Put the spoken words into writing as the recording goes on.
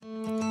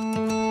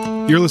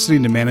You're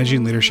listening to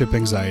Managing Leadership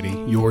Anxiety,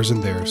 Yours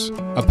and Theirs,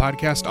 a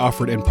podcast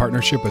offered in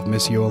partnership with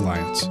Missio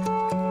Alliance.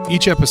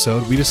 Each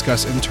episode, we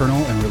discuss internal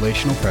and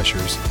relational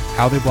pressures,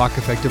 how they block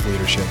effective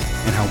leadership,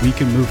 and how we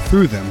can move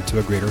through them to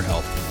a greater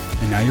health.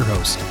 And now your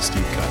host,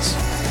 Steve Cuss.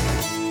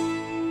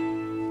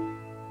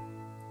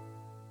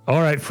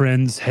 All right,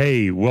 friends.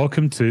 Hey,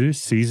 welcome to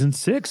Season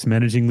 6,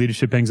 Managing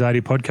Leadership Anxiety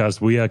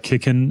podcast. We are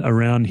kicking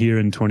around here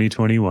in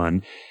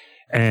 2021.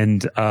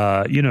 And,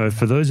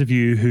 for those of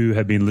you who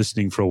have been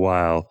listening for a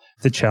while,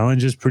 the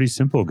challenge is pretty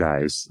simple,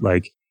 guys.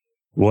 Like,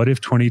 what if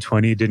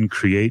 2020 didn't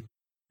create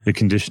the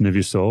condition of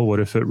your soul?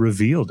 What if it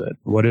revealed it?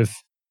 What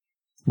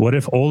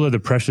if all of the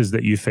pressures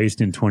that you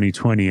faced in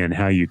 2020 and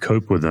how you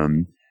cope with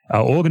them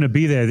are all going to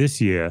be there this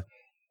year?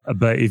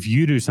 But if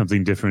you do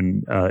something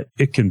different,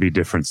 it can be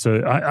different.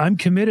 So I'm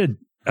committed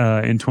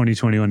in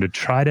 2021 to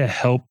try to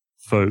help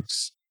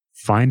folks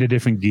find a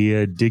different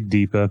gear, dig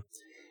deeper.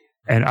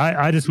 And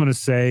I just want to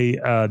say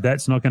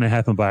that's not going to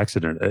happen by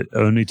accident. It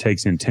only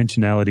takes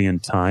intentionality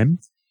and time.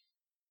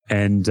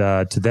 And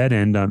to that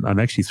end, I'm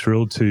actually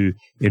thrilled to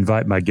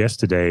invite my guest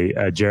today,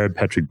 Jared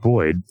Patrick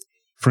Boyd,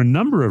 for a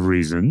number of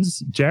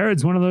reasons.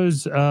 Jared's one of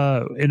those,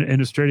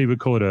 in Australia, we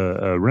call it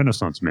a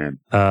Renaissance man.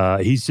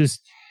 He's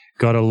just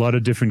got a lot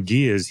of different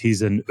gears.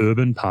 He's an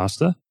urban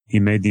pastor. He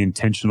made the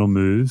intentional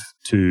move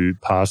to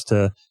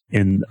pastor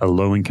in a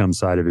low-income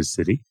side of his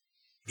city.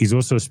 He's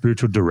also a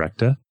spiritual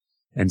director.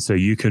 And so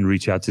you can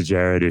reach out to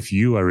Jared if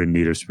you are in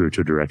need of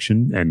spiritual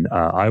direction. And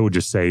I will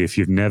just say, if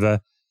you've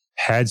never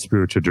had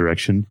spiritual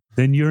direction,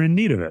 then you're in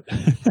need of it.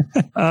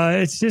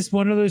 It's just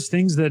one of those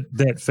things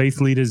that faith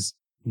leaders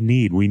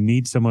need. We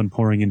need someone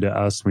pouring into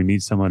us. We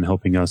need someone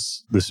helping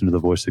us listen to the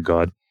voice of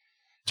God.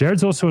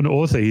 Jared's also an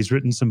author. He's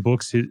written some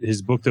books.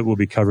 His book that we'll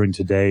be covering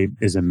today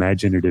is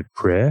Imaginative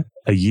Prayer,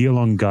 a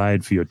year-long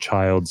guide for your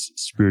child's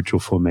spiritual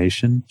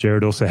formation.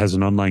 Jared also has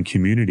an online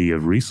community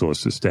of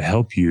resources to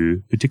help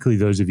you, particularly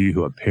those of you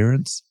who are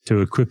parents,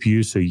 to equip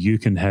you so you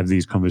can have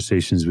these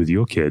conversations with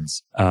your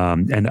kids.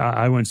 And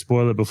I won't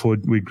spoil it before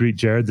we greet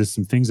Jared. There's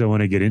some things I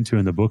want to get into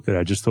in the book that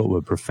I just thought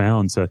were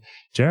profound. So,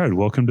 Jared,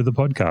 welcome to the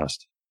podcast.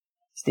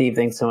 Steve,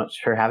 thanks so much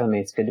for having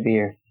me. It's good to be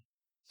here.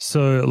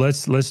 So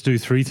let's do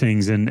three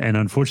things, and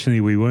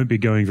unfortunately we won't be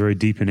going very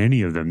deep in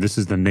any of them. This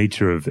is the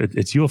nature of it.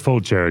 It's your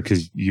fault, Jared,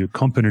 because you're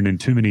competent in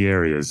too many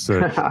areas.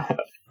 So,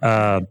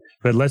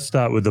 but let's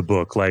start with the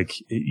book. Like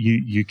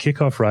you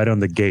kick off right on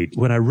the gate.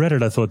 When I read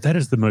it, I thought that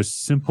is the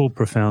most simple,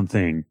 profound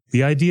thing.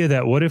 The idea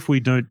that what if we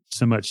don't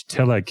so much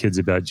tell our kids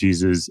about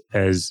Jesus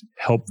as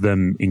help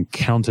them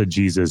encounter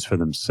Jesus for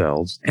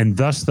themselves? And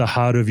thus the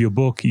heart of your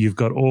book, you've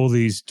got all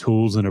these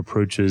tools and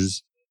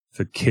approaches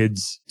for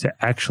kids to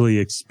actually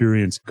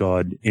experience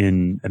God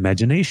in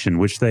imagination,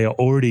 which they are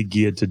already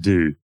geared to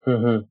do.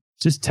 Mm-hmm.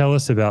 Just tell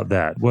us about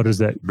that. What does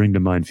that bring to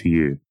mind for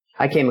you?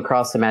 I came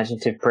across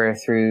imaginative prayer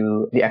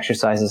through the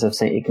exercises of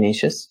St.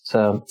 Ignatius.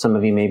 So some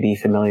of you may be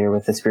familiar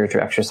with the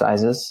spiritual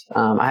exercises.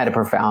 I had a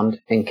profound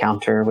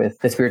encounter with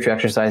the spiritual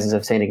exercises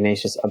of St.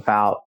 Ignatius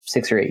about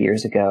 6 or 8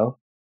 years ago.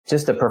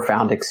 Just a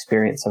profound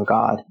experience of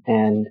God.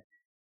 And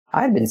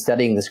I had been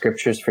studying the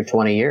scriptures for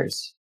 20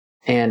 years.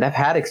 And I've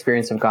had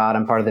experience of God.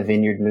 I'm part of the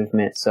Vineyard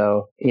movement.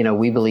 So,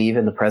 we believe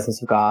in the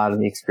presence of God and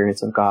the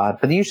experience of God.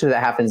 But usually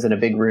that happens in a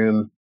big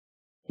room,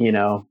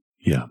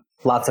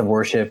 lots of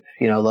worship,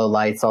 low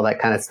lights, all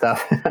that kind of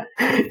stuff.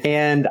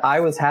 And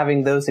I was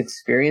having those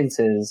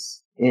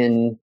experiences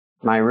in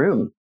my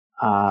room,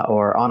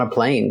 or on a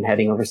plane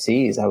heading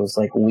overseas. I was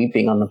like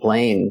weeping on the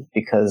plane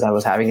because I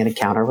was having an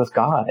encounter with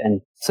God.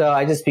 And so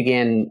I just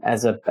began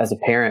as a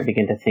parent,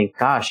 to think,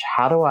 gosh,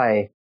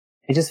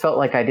 it just felt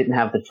like I didn't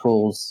have the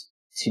tools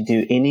to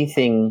do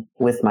anything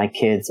with my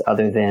kids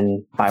other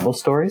than Bible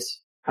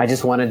stories. I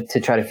just wanted to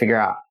try to figure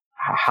out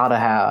how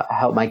to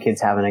help my kids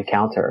have an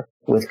encounter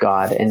with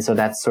God. And so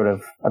that's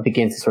I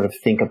began to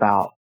think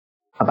about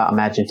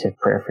imaginative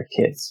prayer for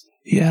kids.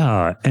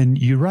 Yeah.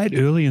 And you write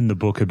early in the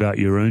book about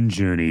your own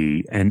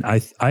journey. And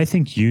I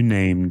think you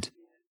named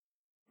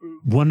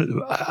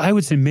one, I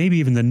would say maybe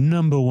even the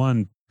number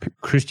one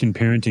Christian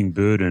parenting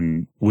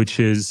burden, which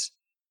is,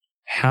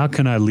 how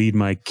can I lead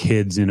my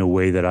kids in a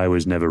way that I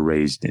was never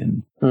raised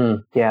in?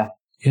 Yeah.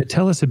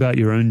 Tell us about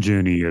your own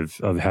journey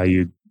of how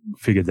you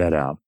figured that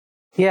out.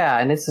 Yeah.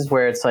 And this is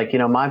where it's like,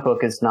 my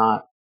book is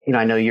not,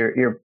 I know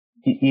you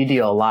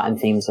deal a lot in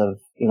themes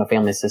of,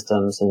 family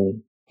systems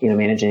and,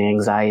 managing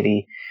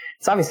anxiety.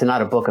 It's obviously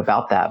not a book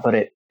about that, but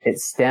it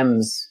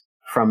stems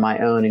from my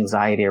own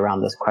anxiety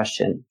around this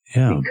question.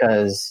 Yeah.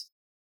 Because,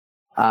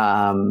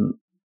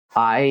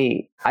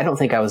 I don't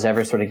think I was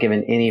ever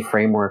given any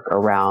framework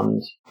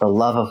around the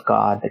love of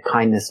God, the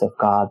kindness of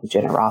God, the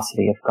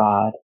generosity of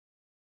God,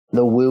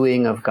 the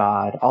wooing of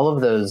God, all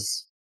of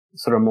those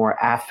more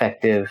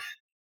affective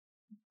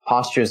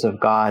postures of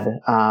God.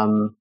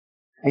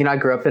 I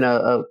grew up in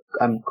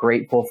I'm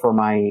grateful for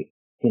my,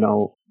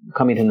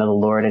 coming to know the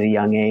Lord at a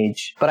young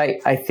age. But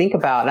I think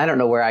about, and I don't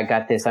know where I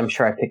got this, I'm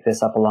sure I picked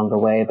this up along the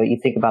way, but you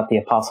think about the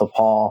Apostle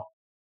Paul,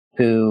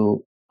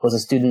 who was a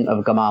student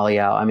of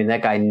Gamaliel. I mean,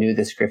 that guy knew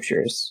the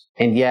scriptures,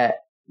 and yet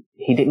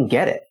he didn't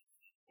get it.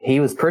 he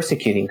was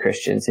persecuting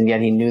Christians, and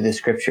yet he knew the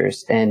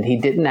scriptures, and he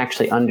didn't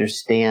actually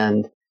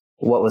understand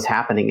what was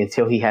happening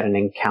until he had an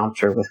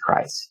encounter with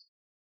Christ.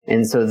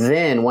 And so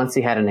then once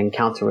he had an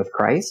encounter with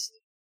Christ,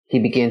 he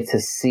began to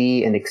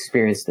see and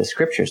experience the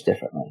scriptures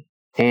differently.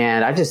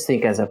 And I just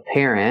think as a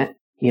parent,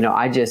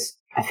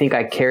 I think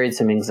I carried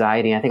some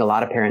anxiety. I think a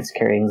lot of parents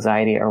carry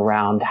anxiety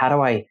around, how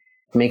do I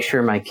make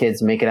sure my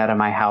kids make it out of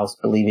my house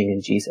believing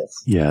in Jesus?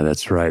 Yeah,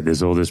 that's right.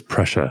 There's all this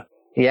pressure.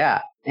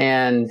 Yeah.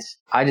 And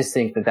I just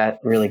think that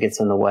really gets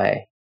in the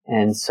way.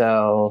 And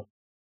so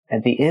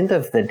at the end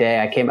of the day,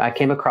 I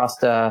came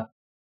across an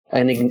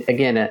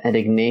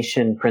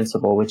Ignatian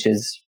principle, which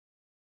is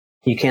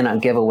you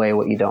cannot give away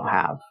what you don't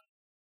have.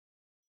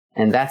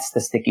 And that's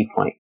the sticky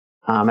point.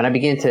 And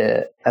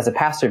I as a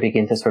pastor,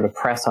 begin to sort of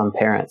press on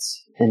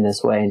parents in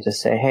this way and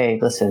just say, hey,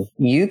 listen,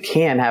 you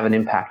can have an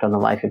impact on the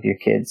life of your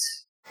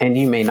kids, and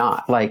you may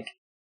not.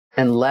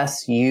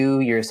 Unless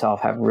you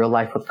yourself have real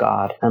life with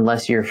God,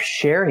 unless you're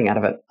sharing out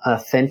of an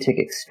authentic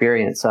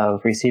experience of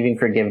receiving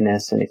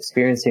forgiveness and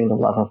experiencing the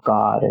love of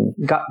God, and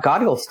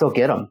God will still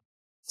get them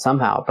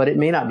somehow, but it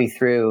may not be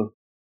through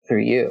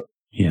you.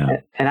 Yeah.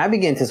 And I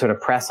begin to sort of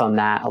press on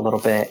that a little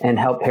bit and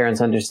help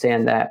parents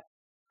understand that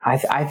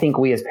I think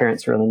we as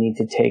parents really need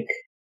to take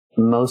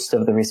most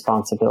of the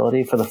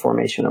responsibility for the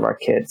formation of our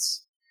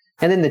kids.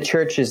 And then the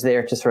church is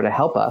there to sort of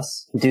help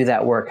us do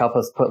that work, help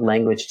us put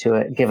language to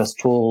it, give us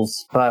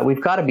tools. But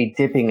we've got to be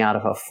dipping out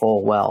of a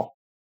full well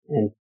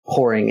and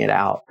pouring it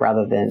out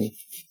rather than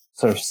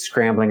sort of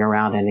scrambling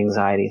around in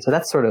anxiety. So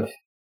that's sort of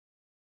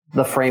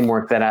the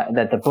framework that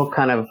the book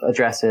kind of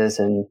addresses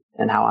and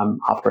how I'm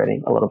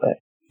operating a little bit.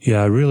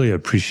 Yeah, I really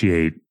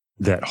appreciate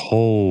that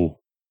whole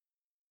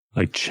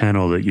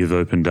channel that you've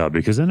opened up,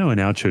 because I know in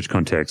our church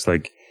context,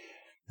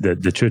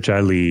 the church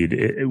I lead,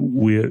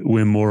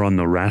 we're more on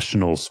the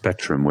rational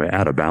spectrum. We're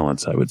out of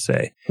balance, I would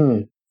say.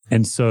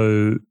 And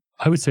so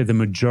I would say the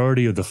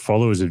majority of the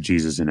followers of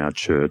Jesus in our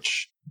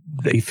church,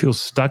 they feel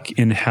stuck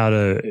in how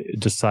to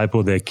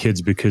disciple their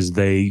kids because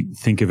they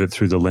think of it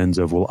through the lens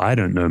of, well, I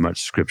don't know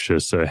much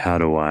scripture, so how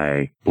do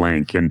I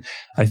blank? And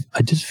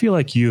I just feel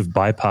like you've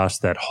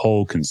bypassed that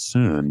whole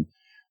concern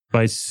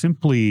by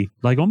simply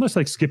almost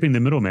skipping the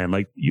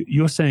middleman.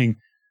 You're saying,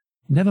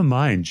 never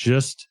mind,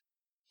 just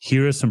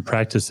here are some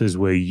practices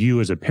where you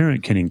as a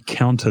parent can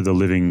encounter the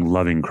living,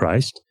 loving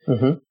Christ.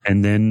 Mm-hmm.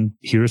 And then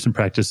here are some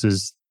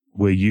practices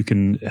where you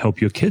can help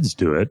your kids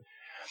do it.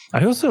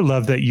 I also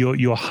love that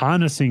you're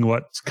harnessing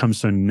what comes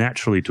so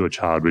naturally to a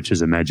child, which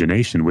is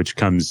imagination, which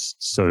comes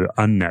so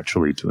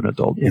unnaturally to an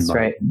adult. That's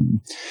right.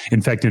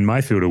 In fact, in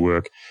my field of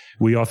work,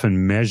 we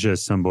often measure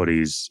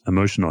somebody's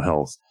emotional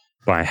health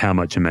by how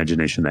much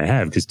imagination they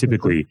have, because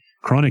typically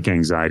chronic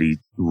anxiety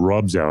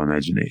robs our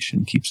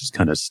imagination, keeps us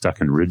kind of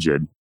stuck and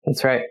rigid.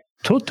 That's right.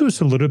 Talk to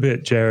us a little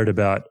bit, Jared,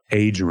 about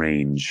age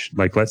range.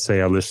 Let's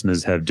say our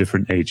listeners have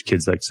different age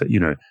kids,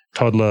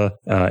 toddler,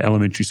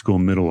 elementary school,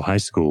 middle, high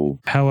school.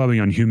 How are we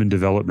on human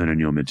development in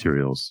your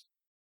materials?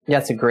 Yeah,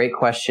 it's a great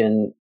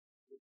question.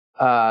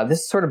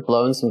 This sort of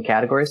blown some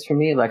categories for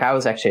me. I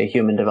was actually a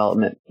human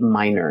development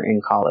minor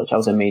in college. I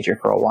was a major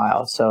for a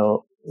while.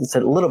 So it's a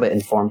little bit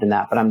informed in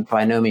that, but I'm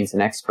by no means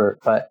an expert.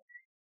 But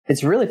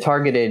it's really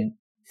targeted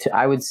to,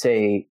 I would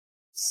say,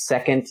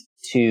 2nd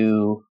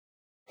to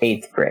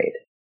 8th grade.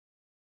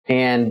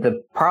 And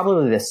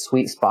probably the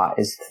sweet spot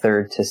is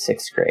 3rd to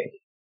 6th grade.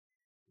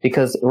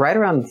 Because right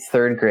around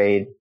 3rd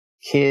grade,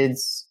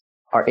 kids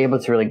are able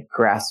to really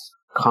grasp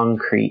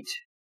concrete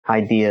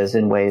ideas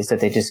in ways that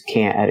they just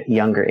can't at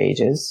younger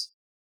ages.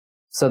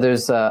 So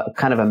there's a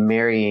kind of a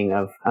marrying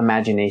of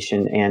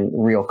imagination and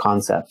real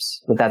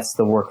concepts. But that's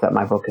the work that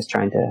my book is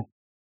trying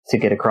to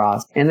get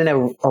across. And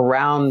then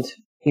around,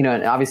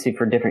 and obviously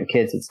for different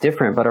kids it's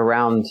different, but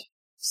around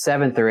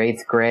 7th or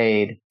 8th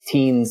grade,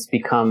 teens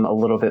become a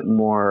little bit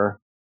more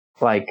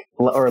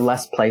or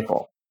less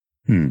playful.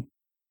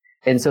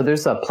 And so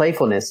there's a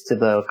playfulness to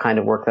the kind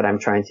of work that I'm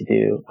trying to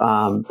do.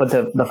 But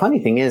the funny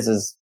thing is,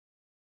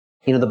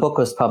 the book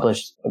was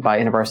published by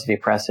InterVarsity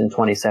Press in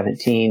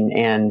 2017.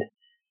 And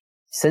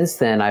since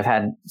then, I've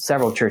had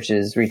several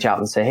churches reach out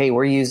and say, hey,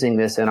 we're using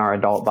this in our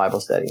adult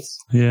Bible studies.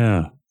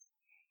 Yeah.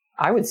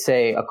 I would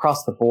say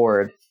across the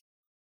board,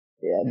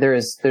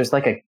 there's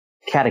a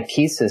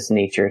catechesis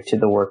nature to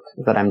the work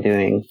that I'm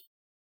doing,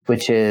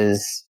 which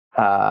is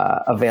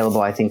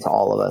available, I think, to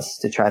all of us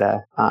to try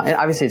to, and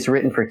obviously it's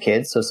written for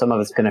kids, so some of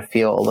it's going to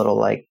feel a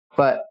little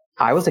but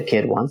I was a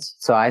kid once,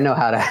 so I know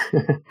how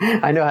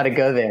to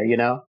go there,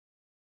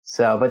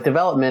 So, but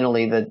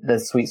developmentally, the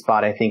sweet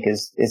spot, I think,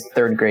 is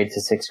 3rd grade to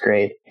 6th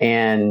grade,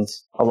 and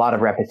a lot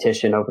of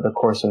repetition over the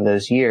course of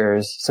those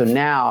years. So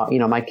now,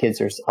 my kids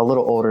are a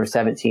little older,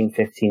 17,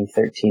 15,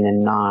 13,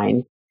 and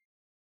 9.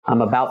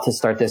 I'm about to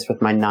start this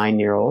with my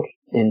 9-year-old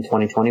in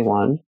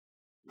 2021.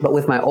 But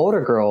with my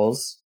older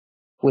girls,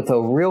 with a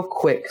real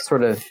quick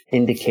sort of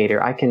indicator,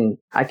 I can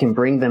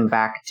bring them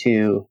back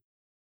to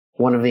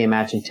one of the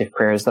imaginative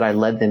prayers that I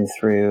led them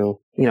through,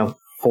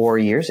 4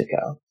 years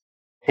ago.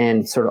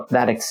 And sort of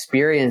that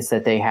experience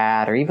that they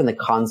had, or even the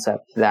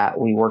concept that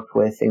we worked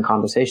with in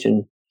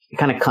conversation, it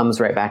kind of comes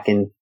right back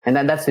And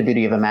that's the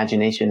beauty of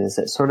imagination, is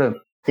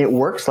it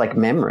works like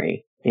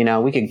memory.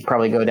 We could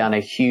probably go down a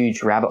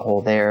huge rabbit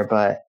hole there,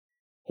 but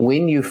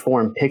when you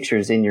form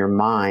pictures in your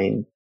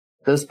mind,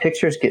 those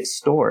pictures get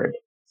stored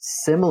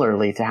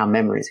similarly to how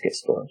memories get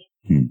stored.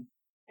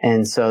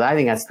 And so I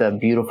think that's the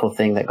beautiful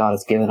thing that God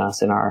has given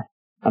us in our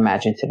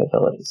imaginative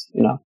abilities,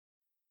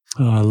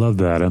 Oh, I love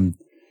that.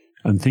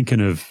 I'm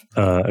thinking of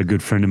a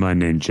good friend of mine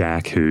named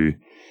Jack, who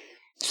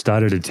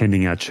started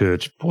attending our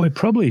church,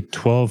 probably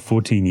 12,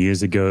 14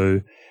 years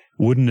ago.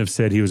 Wouldn't have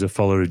said he was a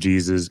follower of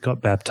Jesus,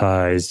 got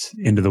baptized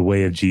into the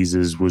way of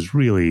Jesus, was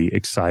really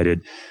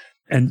excited.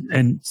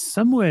 And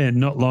somewhere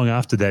not long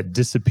after that,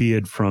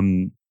 disappeared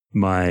from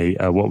my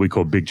what we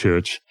call big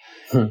church.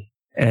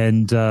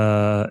 And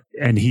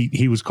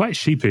he was quite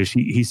sheepish.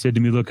 He said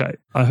to me, look,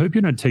 I hope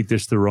you don't take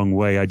this the wrong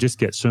way. I just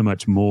get so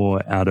much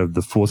more out of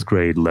the 4th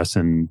grade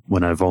lesson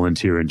when I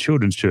volunteer in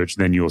children's church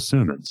than your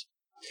sermons.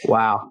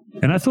 Wow.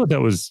 And I thought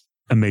that was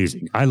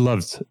amazing. I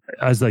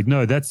was like,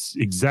 no, that's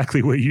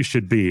exactly where you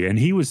should be. And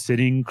he was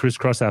sitting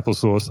crisscross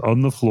applesauce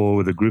on the floor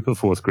with a group of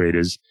 4th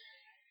graders,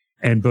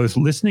 and both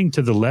listening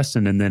to the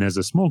lesson and then as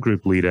a small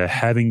group leader,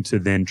 having to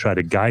then try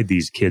to guide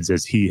these kids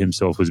as he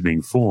himself was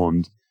being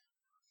formed.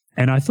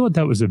 And I thought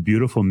that was a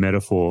beautiful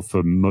metaphor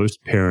for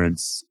most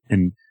parents.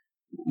 And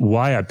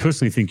why I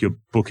personally think your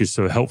book is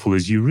so helpful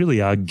is you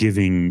really are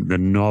giving the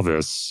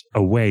novice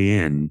a way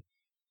in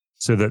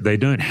so that they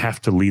don't have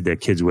to lead their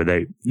kids where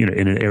they, in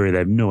an area they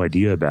have no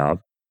idea about.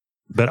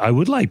 But I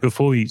would like,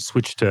 before we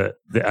switch to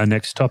our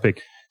next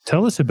topic,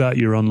 tell us about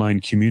your online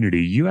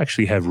community. You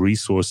actually have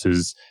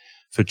resources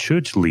for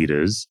church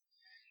leaders.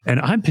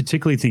 And I'm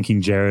particularly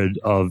thinking, Jared,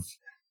 of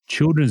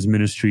children's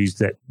ministries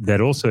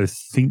that also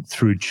think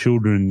through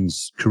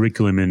children's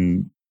curriculum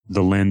in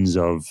the lens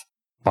of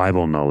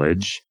Bible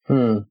knowledge.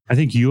 I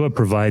think you are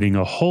providing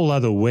a whole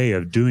other way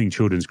of doing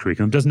children's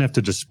curriculum. It doesn't have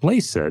to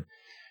displace it,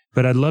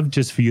 but I'd love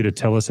just for you to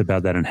tell us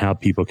about that and how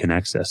people can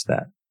access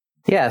that.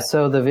 Yeah,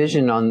 so the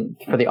vision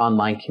for the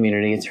online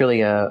community, it's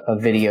really a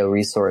video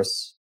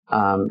resource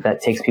that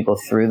takes people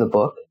through the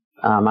book.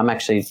 I'm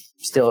actually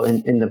still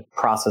in the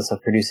process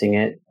of producing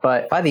it,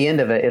 but by the end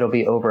of it, it'll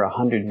be over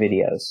 100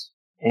 videos.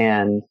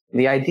 And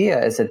the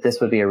idea is that this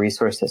would be a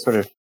resource that sort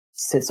of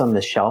sits on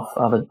the shelf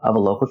of a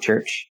local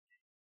church.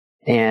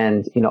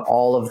 And,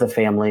 all of the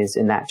families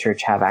in that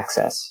church have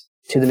access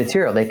to the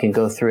material. They can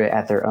go through it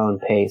at their own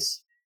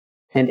pace.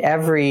 And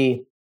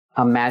every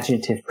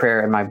imaginative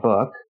prayer in my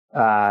book,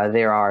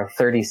 there are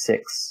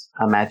 36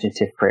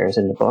 imaginative prayers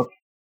in the book.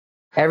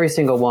 Every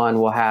single one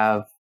will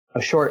have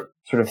a short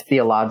sort of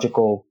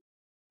theological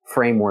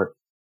framework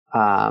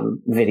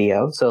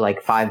video. So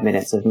like 5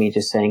 minutes of me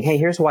just saying, hey,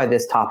 here's why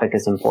this topic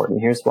is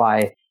important. Here's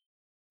why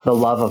the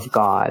love of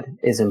God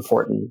is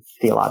important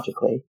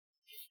theologically.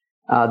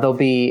 There'll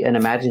be an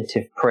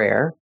imaginative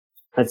prayer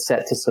that's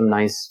set to some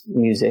nice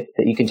music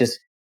that you can just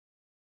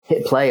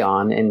hit play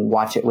on and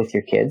watch it with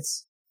your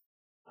kids.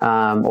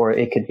 Or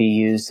it could be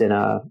used in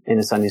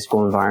a Sunday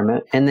school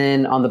environment. And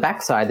then on the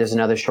backside, there's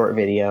another short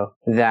video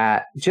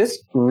that just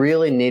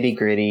really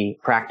nitty-gritty,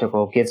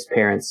 practical, gives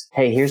parents,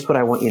 hey, here's what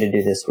I want you to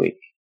do this week.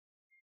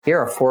 Here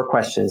are 4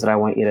 questions that I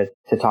want you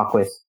to talk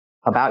with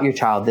about your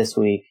child this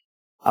week,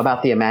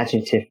 about the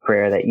imaginative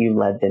prayer that you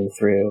led them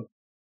through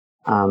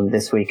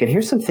this week. And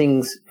here's some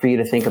things for you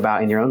to think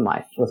about in your own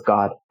life with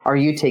God. Are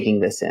you taking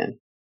this in?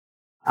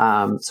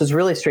 So it's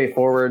really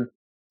straightforward.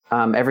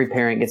 Every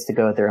parent gets to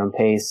go at their own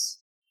pace.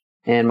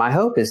 And my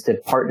hope is to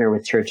partner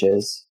with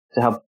churches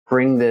to help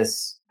bring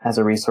this as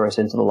a resource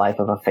into the life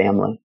of a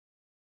family,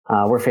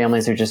 where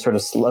families are just sort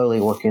of slowly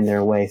working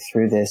their way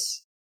through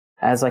this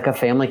as like a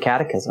family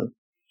catechism.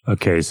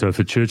 Okay, so if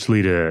a church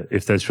leader,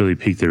 if that's really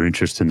piqued their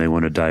interest and they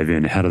want to dive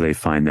in, how do they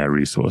find that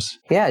resource?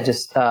 Yeah,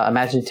 just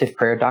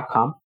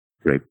imaginativeprayer.com.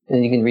 Great.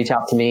 And you can reach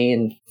out to me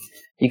and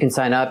you can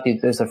sign up.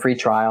 There's a free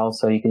trial,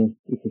 so you can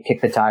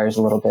kick the tires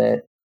a little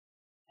bit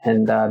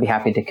and be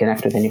happy to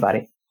connect with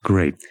anybody.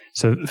 Great.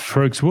 So,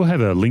 folks, we'll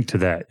have a link to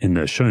that in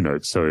the show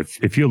notes. So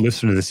if you're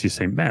listening to this, you're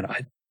saying, man,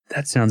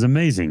 that sounds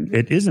amazing.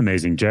 It is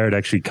amazing. Jared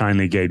actually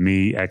kindly gave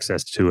me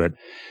access to it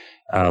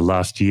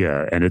last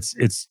year. And it's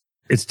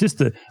just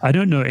that I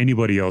don't know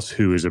anybody else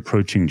who is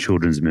approaching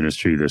children's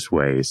ministry this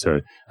way.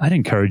 So I'd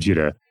encourage you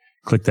to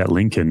click that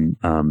link and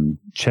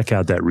check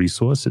out that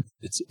resource.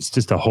 It's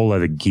just a whole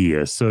other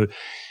gear. So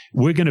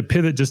we're going to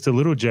pivot just a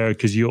little, Jared,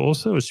 because you're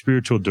also a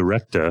spiritual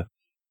director.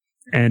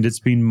 And it's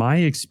been my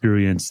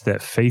experience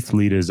that faith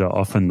leaders are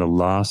often the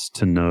last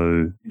to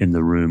know in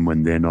the room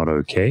when they're not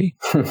okay.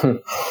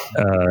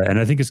 And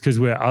I think it's because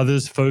we're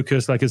others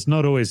focused. Like it's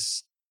not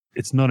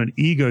an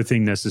ego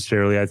thing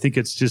necessarily. I think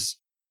it's just,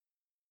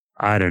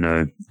 I don't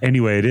know.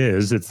 Anyway, it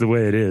is. It's the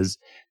way it is.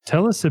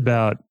 Tell us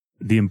about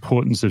the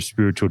importance of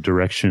spiritual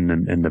direction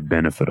and the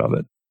benefit of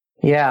it.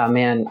 Yeah,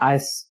 man. I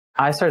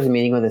started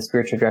meeting with a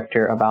spiritual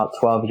director about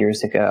 12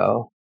 years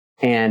ago.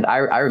 And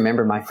I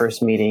remember my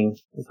first meeting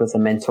with a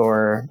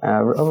mentor,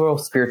 a real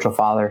spiritual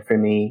father for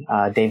me.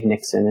 Dave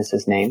Nixon is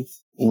his name.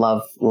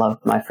 Loved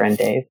my friend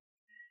Dave.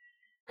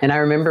 And I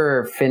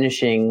remember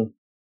finishing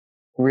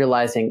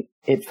realizing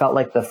it felt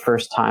like the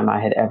first time I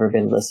had ever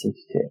been listened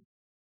to.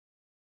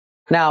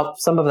 Now,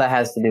 some of that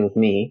has to do with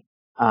me,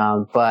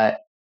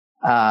 but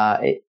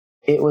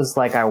it was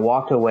like I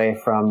walked away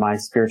from my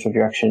spiritual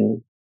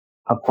direction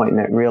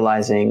appointment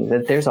realizing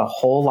that there's a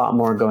whole lot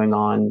more going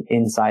on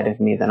inside of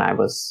me than I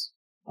was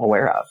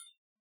aware of.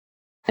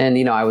 And,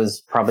 I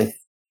was probably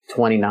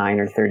 29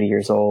 or 30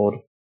 years old.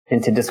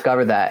 And to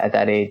discover that at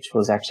that age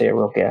was actually a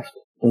real gift.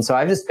 And so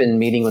I've just been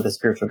meeting with a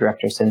spiritual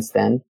director since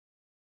then.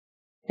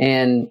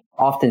 And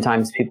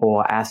oftentimes people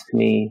will ask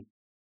me,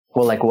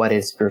 well, like, what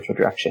is spiritual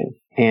direction?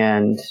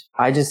 And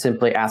I just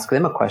simply ask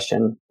them a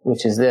question,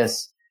 which is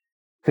this: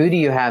 who do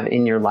you have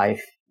in your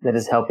life that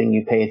is helping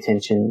you pay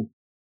attention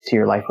to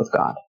your life with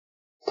God,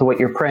 to what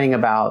you're praying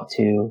about,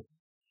 to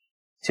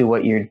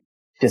what you're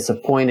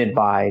disappointed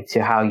by,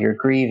 to how you're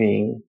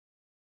grieving?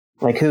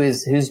 Like,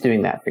 who's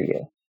doing that for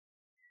you?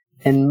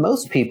 And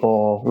most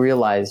people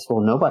realize, well,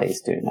 nobody's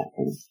doing that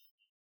for me.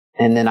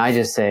 And then I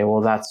just say,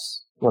 well,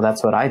 that's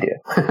what I do.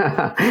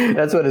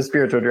 That's what a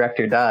spiritual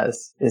director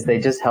does, is they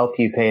just help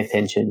you pay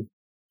attention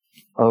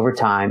over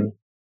time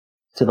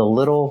to the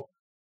little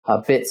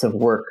bits of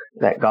work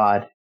that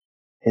God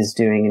is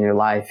doing in your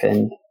life.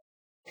 And,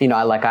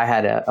 I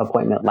had an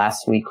appointment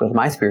last week with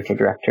my spiritual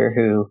director,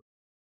 who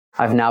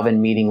I've now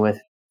been meeting with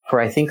for,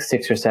 I think,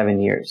 6 or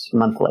 7 years,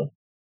 monthly.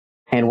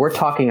 And we're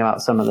talking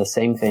about some of the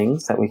same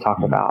things that we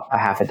talked about a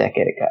half a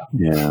decade ago.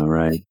 Yeah,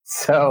 right.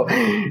 So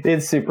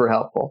it's super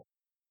helpful.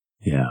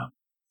 Yeah.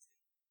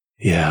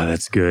 Yeah,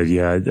 that's good.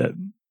 Yeah.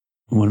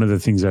 One of the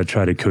things I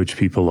try to coach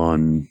people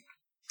on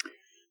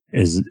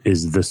is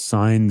the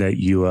sign that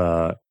you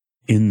are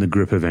in the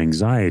grip of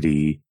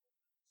anxiety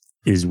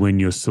is when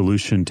your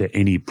solution to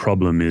any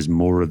problem is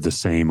more of the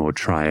same or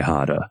try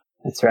harder.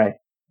 That's right.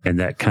 And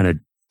that kind of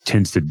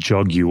tends to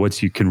jog you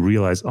once you can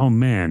realize, oh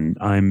man,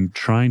 I'm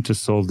trying to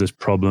solve this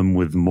problem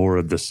with more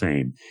of the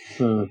same.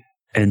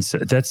 And so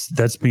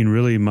that's been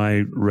really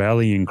my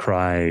rallying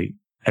cry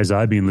as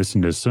I've been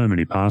listening to so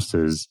many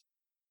pastors,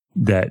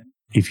 that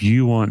if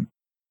you want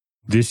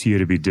this year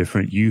to be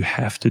different, you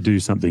have to do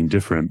something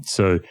different.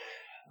 So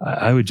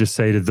I would just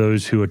say to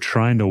those who are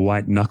trying to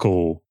white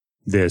knuckle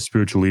their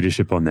spiritual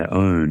leadership on their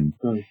own,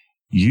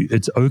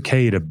 it's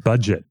okay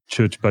to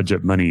church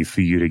budget money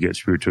for you to get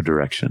spiritual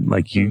direction.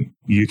 Like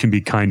you can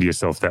be kind to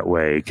yourself that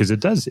way, because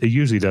it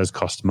usually does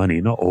cost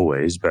money, not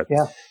always, but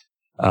yeah.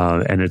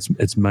 And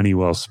it's money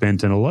well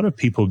spent. And a lot of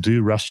people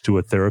do rush to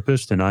a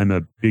therapist, and I'm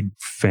a big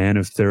fan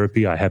of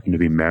therapy. I happen to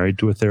be married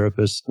to a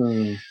therapist.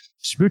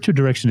 Spiritual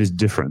direction is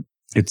different.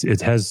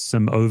 It has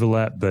some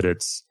overlap, but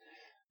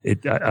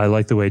I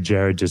like the way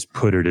Jared just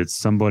put it. It's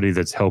somebody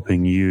that's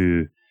helping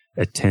you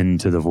attend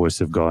to the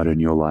voice of God in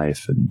your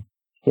life. And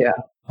yeah.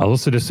 I'll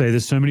also just say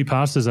there's so many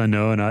pastors I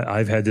know, and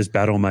I've had this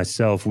battle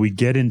myself. We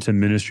get into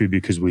ministry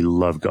because we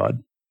love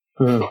God.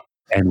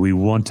 And we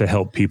want to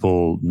help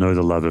people know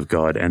the love of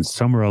God. And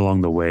somewhere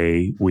along the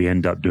way, we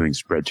end up doing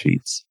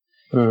spreadsheets.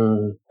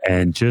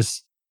 And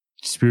just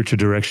spiritual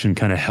direction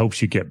kind of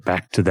helps you get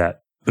back to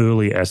that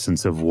early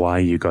essence of why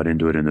you got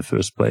into it in the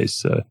first place.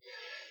 So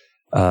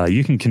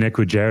you can connect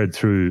with Jared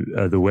through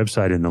the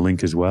website and the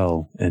link as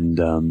well.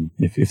 And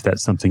if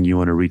that's something you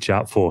want to reach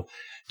out for.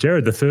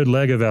 Jared, the third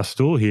leg of our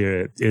stool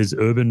here is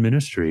urban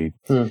ministry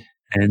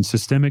and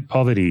systemic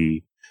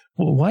poverty.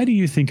 Well, why do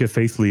you think a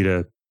faith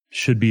leader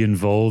should be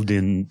involved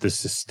in the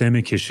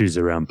systemic issues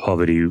around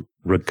poverty,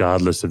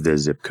 regardless of their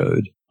zip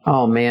code?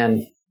 Oh,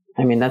 man.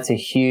 I mean, that's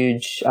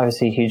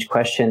obviously a huge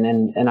question.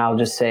 And I'll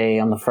just say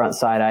on the front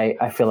side,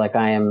 I feel like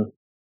I am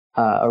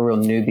a real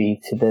newbie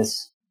to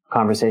this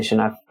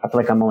conversation. I feel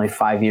like I'm only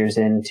 5 years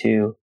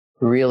into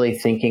really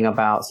thinking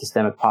about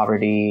systemic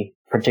poverty,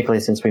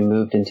 particularly since we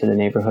moved into the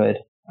neighborhood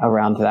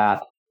around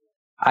that.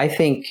 I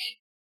think,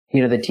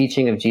 the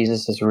teaching of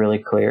Jesus is really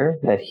clear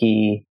that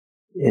he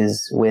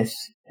is with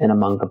and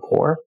among the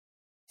poor.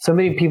 So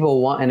many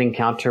people want an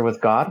encounter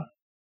with God,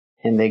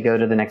 and they go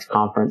to the next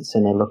conference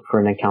and they look for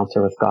an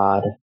encounter with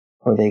God,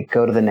 or they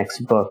go to the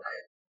next book.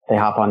 They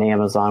hop on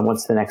Amazon.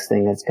 What's the next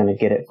thing that's going to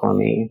get it for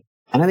me?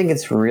 And I think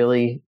it's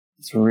really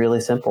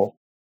simple.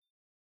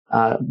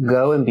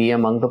 Go and be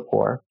among the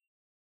poor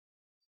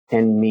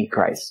and meet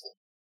Christ.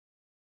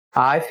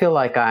 I feel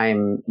like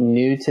I'm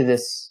new to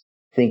this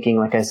thinking,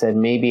 like I said,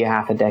 maybe a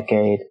half a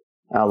decade.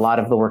 A lot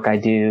of the work I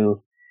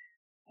do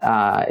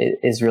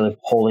is really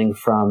pulling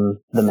from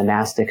the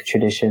monastic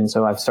tradition.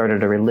 So I've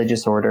started a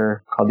religious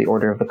order called the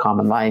Order of the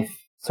Common Life,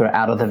 sort of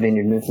out of the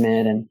Vineyard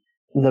movement. And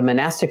the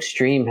monastic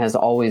stream has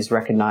always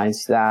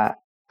recognized that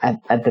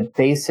at the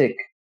basic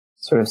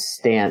sort of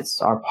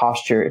stance, our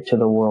posture to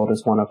the world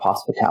is one of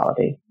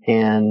hospitality.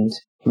 And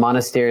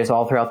monasteries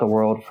all throughout the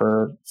world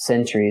for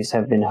centuries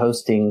have been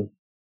hosting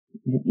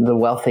the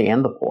wealthy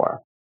and the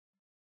poor.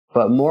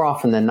 But more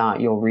often than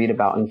not, you'll read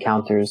about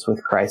encounters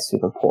with Christ through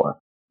the poor.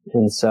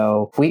 And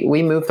so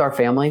we moved our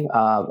family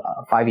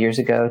 5 years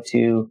ago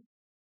to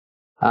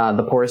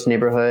the poorest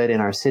neighborhood in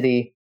our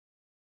city.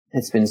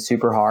 It's been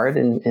super hard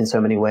in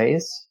so many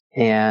ways,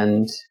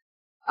 and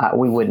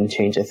we wouldn't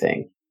change a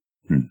thing.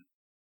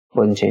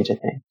 Wouldn't change a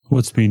thing.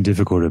 What's been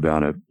difficult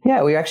about it?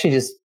 Yeah, we actually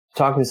just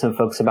talked to some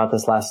folks about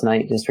this last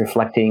night, just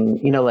reflecting,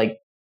 like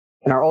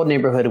in our old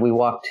neighborhood, we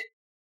walked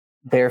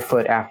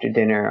barefoot after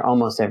dinner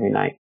almost every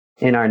night.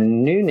 In our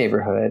new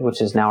neighborhood,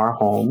 which is now our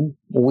home,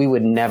 we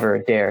would never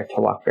dare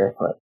to walk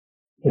barefoot,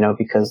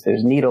 because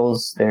there's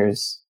needles,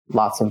 there's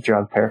lots of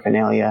drug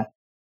paraphernalia.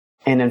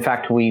 And in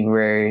fact, we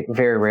very,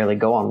 very rarely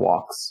go on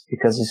walks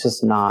because it's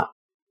just not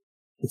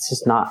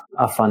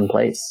a fun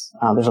place.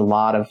 There's a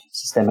lot of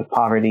systemic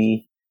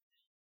poverty.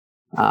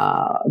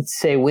 I'd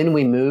say when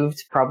we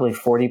moved, probably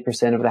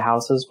 40% of the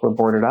houses were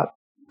boarded up,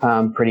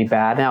 pretty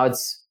bad. Now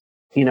it's,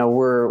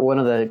 one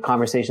of the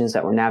conversations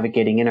that we're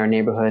navigating in our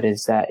neighborhood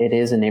is that it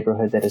is a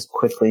neighborhood that is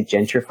quickly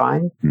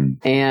gentrifying.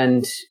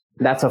 And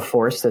that's a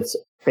force that's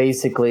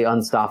basically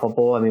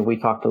unstoppable. I mean, we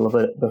talked a little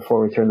bit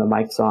before we turned the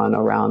mics on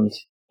around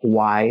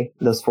why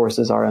those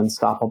forces are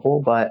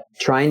unstoppable, but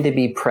trying to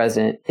be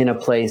present in a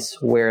place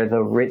where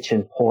the rich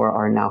and poor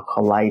are now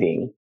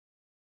colliding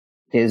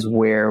is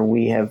where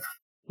we have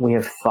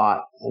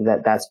thought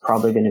that that's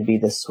probably going to be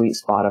the sweet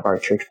spot of our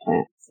church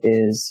plant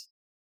is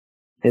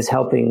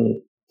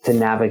helping to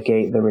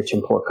navigate the rich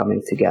and poor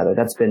coming together.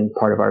 That's been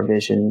part of our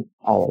vision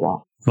all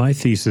along. My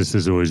thesis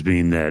has always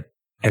been that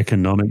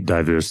economic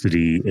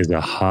diversity is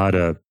a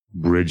harder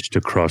bridge to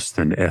cross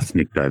than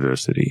ethnic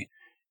diversity.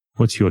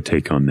 What's your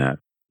take on that?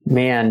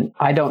 Man,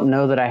 I don't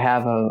know that I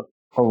have a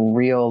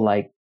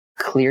real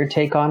clear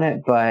take on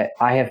it, but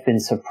I have been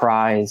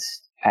surprised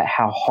at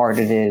how hard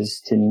it is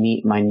to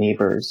meet my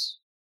neighbors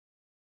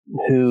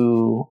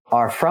who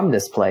are from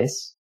this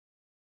place.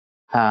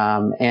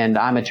 And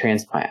I'm a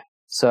transplant.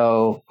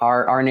 So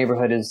our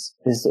neighborhood is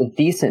a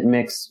decent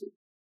mix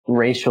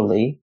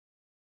racially,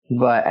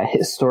 but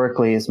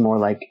historically is more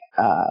like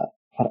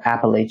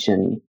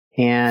Appalachian.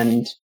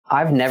 And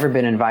I've never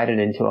been invited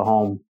into a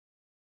home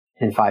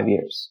in 5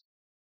 years.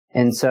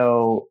 And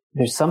so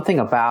there's something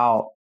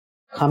about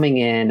coming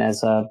in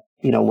as a,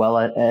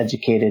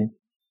 well-educated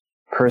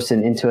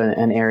person into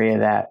an area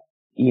that,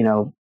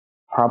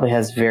 probably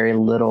has very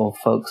little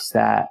folks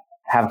that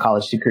have a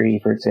college degree,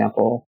 for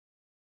example.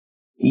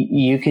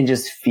 You can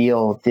just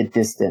feel the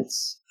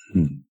distance.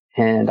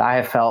 And I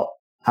have felt,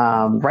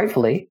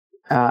 rightfully,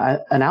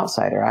 an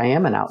outsider. I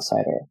am an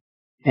outsider.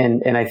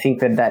 And I think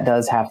that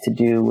does have to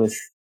do with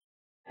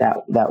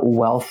that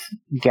wealth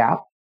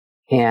gap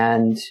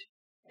and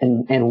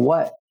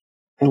what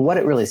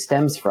it really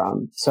stems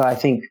from. So I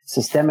think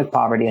systemic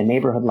poverty, a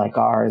neighborhood like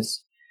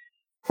ours,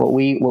 what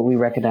we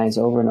recognize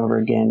over and over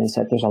again is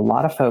that there's a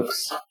lot of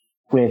folks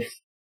with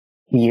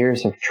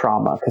years of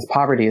trauma, because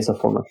poverty is a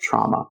form of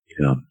trauma.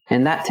 Yeah.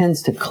 And that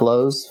tends to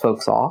close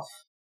folks off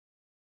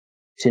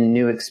to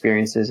new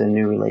experiences and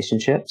new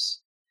relationships.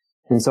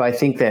 And so I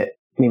think that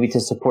maybe to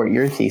support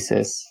your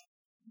thesis,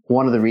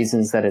 one of the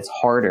reasons that it's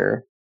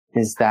harder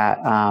is that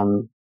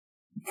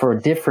for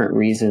different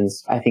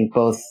reasons, I think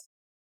both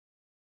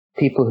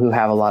people who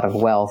have a lot of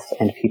wealth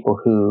and people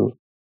who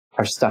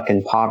are stuck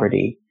in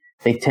poverty,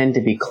 they tend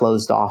to be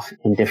closed off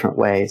in different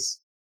ways.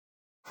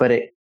 But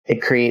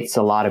it creates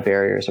a lot of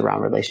barriers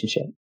around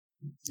relationship.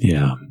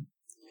 Yeah.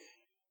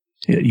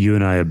 You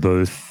and I are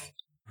both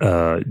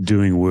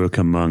doing work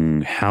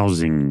among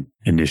housing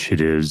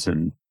initiatives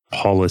and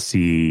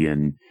policy.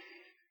 And,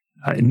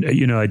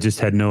 I just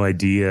had no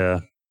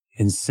idea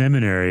in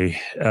seminary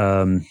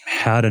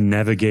how to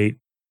navigate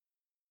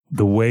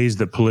the ways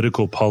that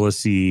political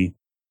policy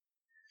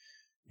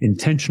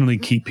intentionally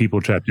keep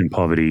people trapped in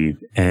poverty.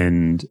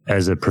 And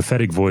as a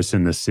prophetic voice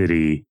in the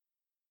city,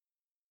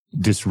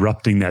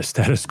 disrupting that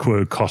status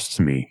quo costs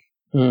me.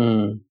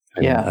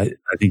 Yeah. I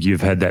think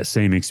you've had that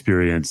same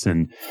experience,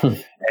 and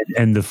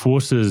the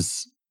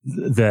forces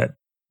that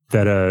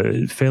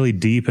are fairly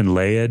deep and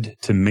layered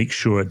to make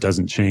sure it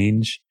doesn't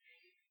change.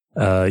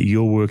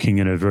 You're working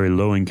in a very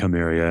low income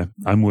area.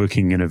 I'm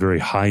working in a very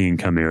high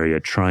income area,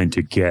 trying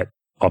to get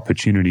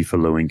opportunity for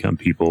low income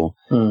people.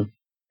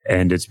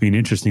 And it's been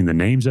interesting, the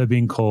names I've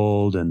been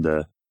called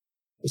and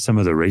some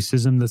of the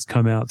racism that's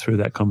come out through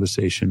that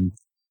conversation.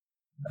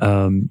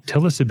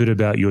 Tell us a bit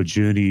about your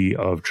journey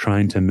of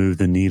trying to move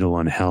the needle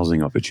on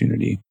housing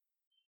opportunity.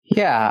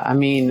 Yeah, I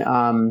mean,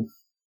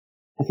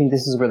 I think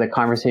this is where the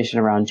conversation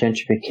around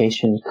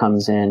gentrification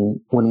comes in.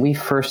 When we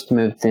first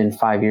moved in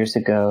 5 years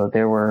ago,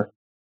 there were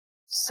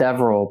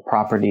several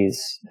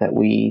properties that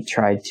we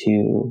tried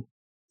to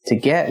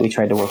get. We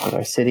tried to work with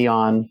our city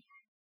on.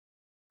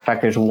 In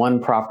fact, there's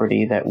one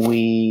property that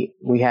we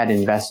had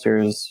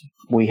investors,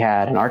 we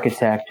had an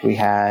architect, we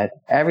had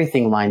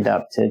everything lined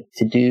up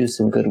to do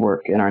some good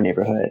work in our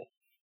neighborhood.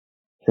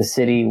 The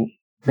city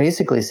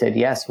basically said,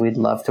 yes, we'd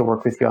love to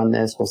work with you on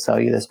this. We'll sell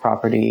you this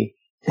property.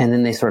 And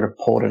then they sort of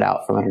pulled it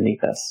out from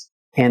underneath us.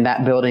 And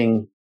that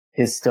building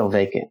is still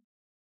vacant.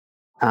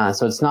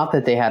 So it's not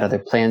that they had other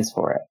plans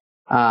for it.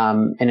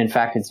 And in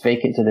fact, it's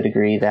vacant to the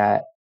degree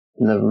that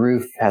the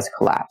roof has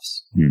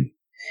collapsed.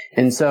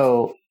 And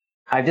so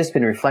I've just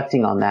been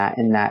reflecting on that,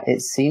 in that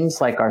it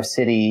seems like our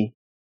city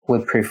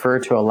would prefer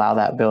to allow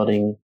that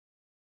building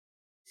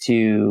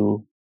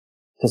to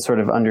sort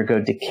of undergo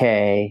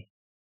decay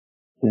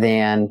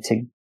than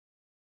to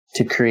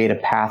to create a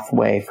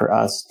pathway for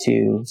us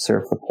to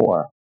serve the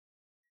poor.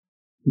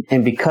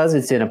 And because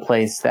it's in a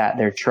place that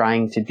they're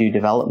trying to do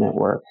development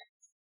work,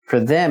 for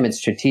them it's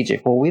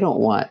strategic. Well, we don't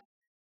want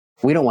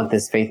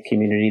this faith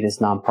community, this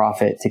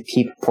nonprofit, to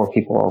keep poor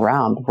people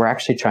around. We're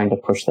actually trying to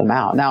push them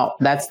out. Now,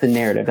 that's the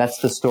narrative. That's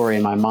the story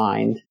in my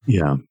mind.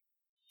 Yeah.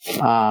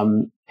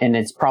 And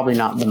it's probably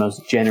not the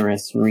most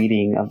generous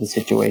reading of the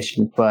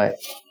situation, but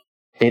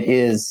it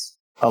is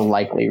a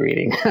likely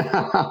reading.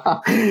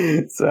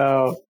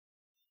 So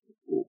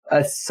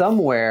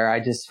somewhere I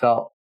just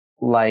felt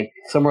like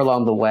somewhere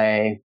along the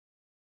way,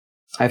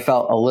 I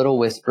felt a little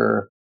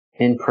whisper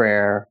in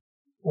prayer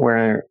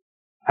where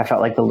I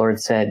felt like the Lord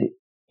said,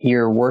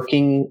 you're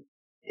working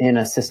in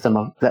a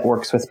system that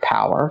works with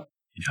power.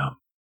 Yeah.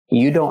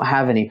 You don't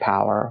have any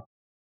power.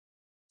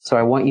 So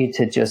I want you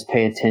to just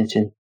pay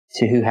attention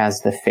to who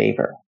has the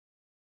favor.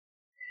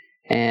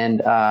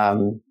 And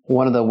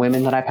one of the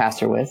women that I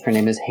pastor with, her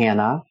name is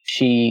Hannah.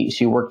 She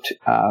worked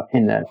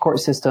in the court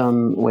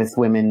system with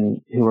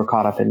women who were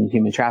caught up in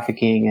human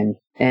trafficking,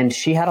 and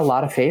she had a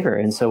lot of favor.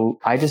 And so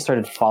I just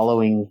started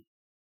following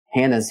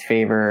Hannah's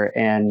favor,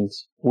 and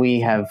we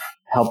have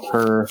helped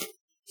her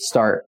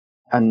start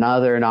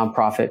another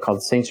nonprofit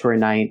called Sanctuary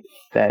Night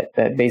that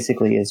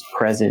basically is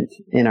present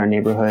in our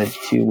neighborhood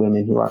to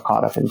women who are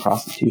caught up in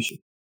prostitution.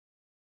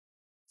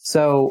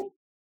 So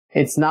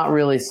it's not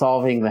really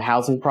solving the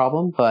housing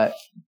problem, but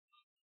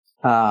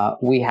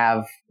we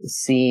have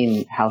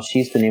seen how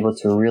she's been able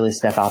to really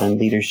step out in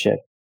leadership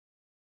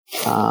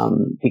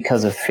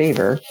because of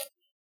favor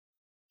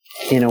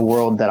in a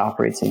world that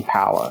operates in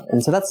power.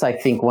 And so that's, I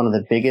think, one of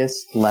the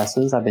biggest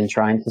lessons I've been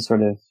trying to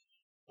sort of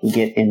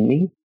get in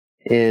me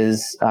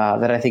is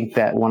that I think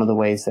that one of the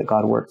ways that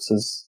God works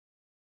is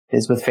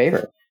with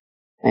favor.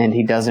 And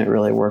he doesn't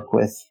really work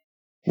with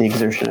the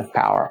exertion of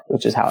power,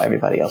 which is how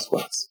everybody else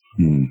works.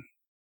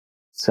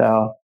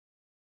 So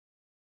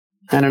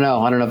I don't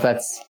know if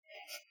that's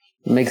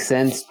makes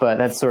sense, but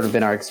that's sort of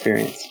been our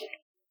experience.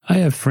 I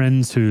have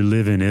friends who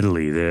live in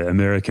Italy. They're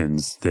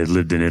Americans. They've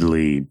lived in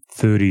Italy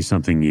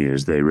 30-something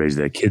years. They raised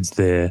their kids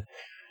there.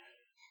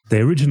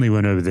 They originally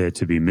went over there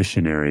to be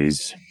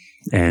missionaries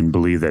and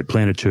believed they'd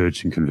plant a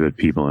church and convert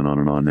people and on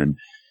and on. And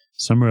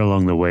somewhere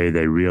along the way,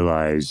 they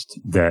realized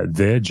that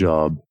their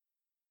job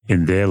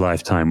in their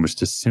lifetime was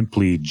to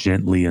simply,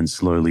 gently, and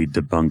slowly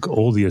debunk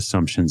all the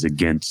assumptions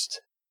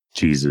against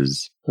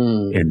Jesus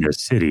in their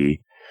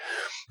city.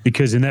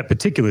 Because in that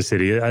particular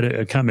city,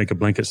 I can't make a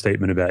blanket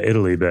statement about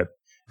Italy, but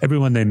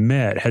everyone they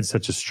met had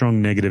such a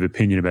strong negative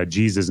opinion about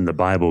Jesus and the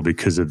Bible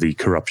because of the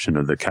corruption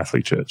of the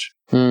Catholic Church.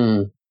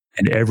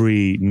 And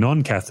every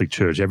non-Catholic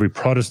church, every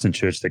Protestant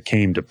church that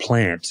came to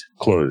plant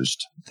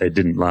closed. They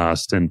didn't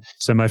last. And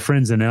so my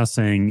friends are now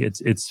saying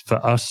it's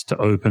for us to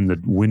open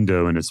the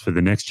window, and it's for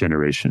the next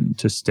generation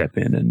to step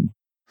in and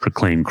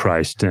proclaim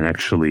Christ and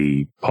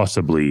actually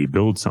possibly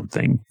build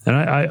something. And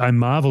I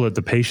marvel at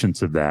the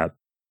patience of that.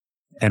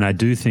 And I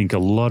do think a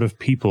lot of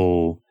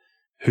people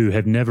who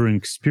have never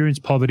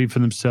experienced poverty for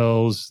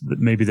themselves, that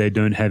maybe they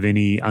don't have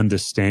any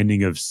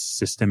understanding of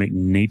systemic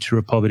nature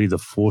of poverty, the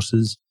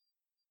forces,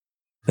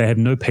 they have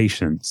no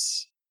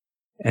patience,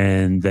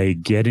 and they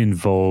get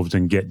involved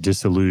and get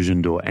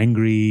disillusioned or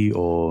angry,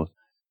 or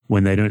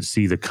when they don't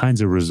see the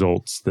kinds of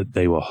results that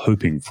they were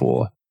hoping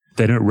for.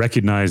 They don't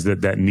recognize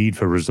that that need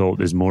for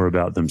result is more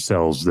about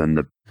themselves than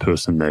the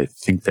person they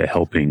think they're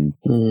helping.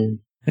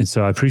 And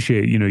so I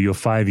appreciate, you're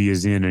 5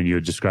 years in and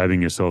you're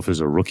describing yourself as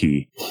a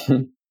rookie.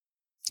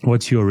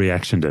 What's your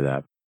reaction to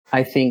that?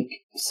 I think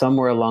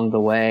somewhere along the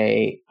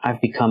way, I've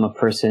become a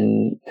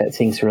person that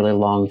thinks really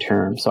long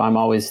term. So I'm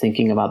always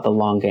thinking about the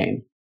long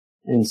game.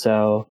 And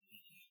so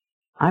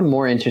I'm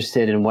more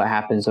interested in what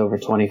happens over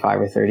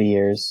 25 or 30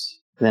 years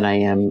than I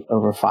am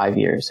over 5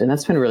 years. And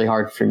that's been really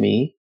hard for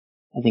me.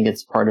 I think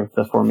it's part of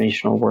the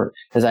formational work,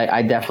 because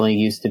I definitely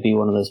used to be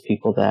one of those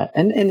people that,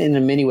 and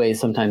in many ways,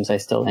 sometimes I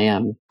still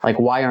am. Like,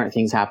 why aren't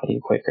things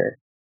happening quicker?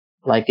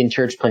 Like in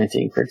church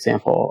planting, for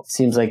example, it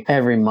seems like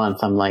every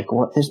month I'm like,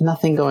 what? There's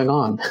nothing going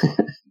on.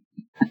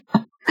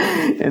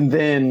 And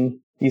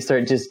then you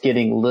start just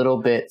getting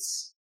little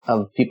bits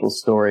of people's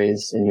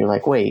stories, and you're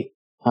like, wait,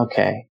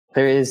 okay,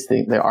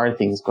 there are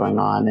things going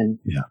on. And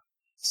yeah.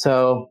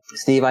 So,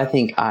 Steve, I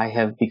think I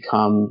have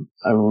become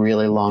a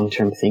really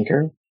long-term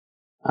thinker,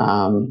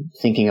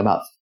 thinking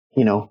about,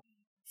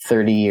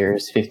 30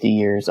 years, 50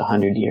 years,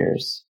 100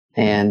 years.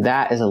 And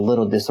that is a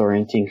little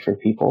disorienting for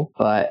people,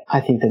 but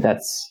I think that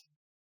that's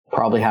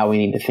probably how we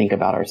need to think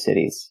about our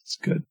cities. It's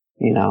good.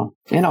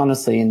 And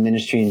honestly, in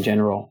ministry in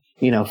general,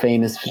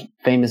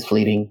 famous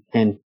fleeting,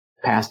 and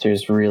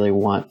pastors really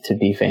want to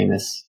be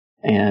famous.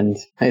 And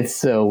it's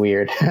so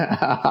weird.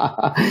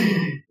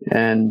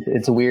 And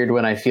it's weird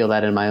when I feel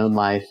that in my own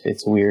life.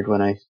 It's weird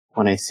when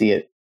I see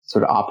it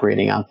sort of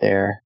operating out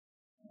there.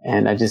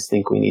 And I just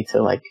think we need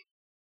to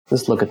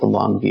just look at the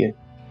long view.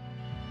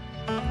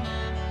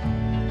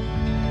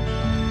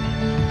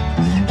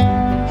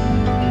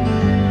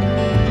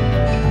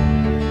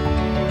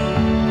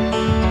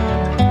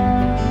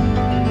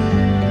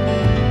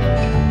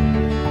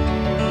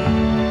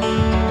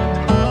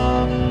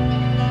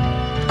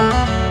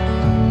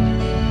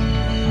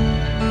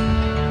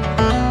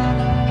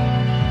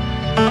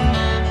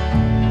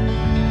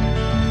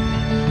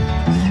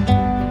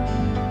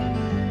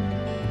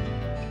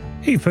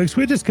 folks,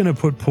 we're just going to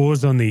put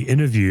pause on the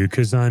interview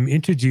because I'm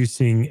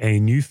introducing a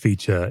new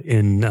feature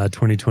in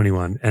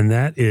 2021, and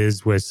that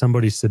is where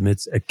somebody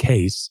submits a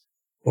case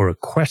or a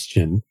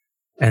question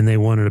and they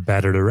wanted to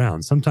bat it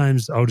around.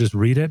 Sometimes I'll just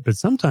read it, but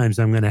sometimes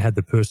I'm going to have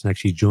the person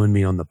actually join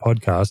me on the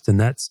podcast, and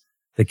that's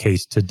the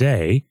case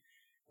today.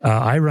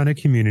 I run a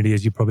community,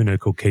 as you probably know,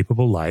 called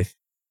Capable Life,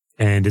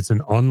 and it's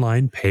an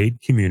online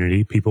paid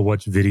community. People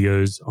watch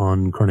videos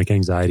on chronic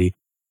anxiety.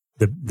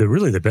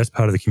 Really the best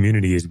part of the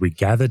community is we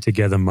gather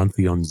together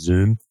monthly on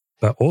Zoom,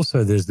 but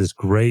also there's this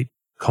great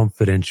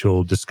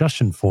confidential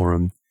discussion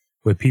forum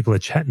where people are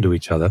chatting to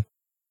each other.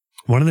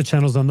 One of the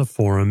channels on the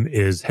forum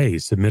is, hey,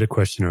 submit a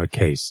question or a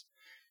case.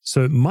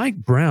 So Mike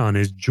Brown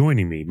is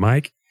joining me.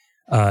 Mike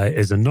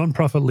is a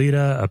nonprofit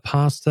leader, a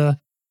pastor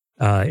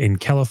in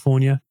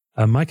California.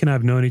 Mike and I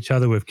have known each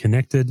other. We've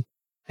connected.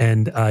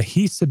 And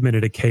he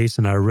submitted a case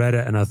and I read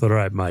it and I thought, all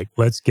right, Mike,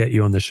 let's get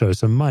you on the show.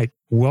 So Mike,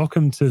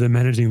 welcome to the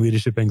Managing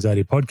Leadership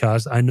Anxiety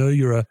podcast. I know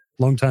you're a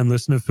longtime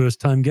listener,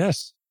 first-time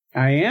guest.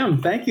 I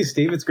am. Thank you,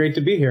 Steve. It's great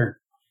to be here.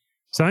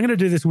 So I'm going to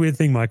do this weird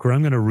thing, Mike, where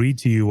I'm going to read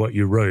to you what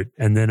you wrote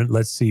and then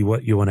let's see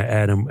what you want to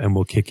add and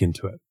we'll kick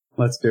into it.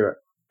 Let's do it.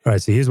 All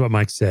right, so here's what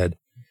Mike said.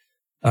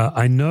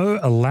 I know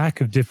a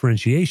lack of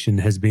differentiation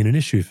has been an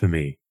issue for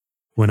me.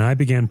 When I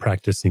began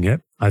practicing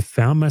it, I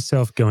found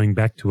myself going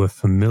back to a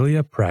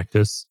familiar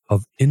practice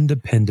of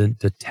independent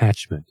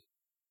detachment.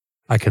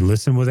 I can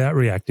listen without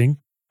reacting.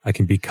 I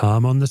can be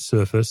calm on the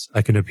surface.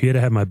 I can appear to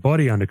have my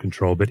body under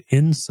control, but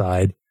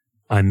inside,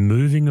 I'm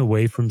moving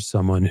away from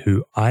someone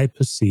who I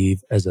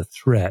perceive as a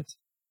threat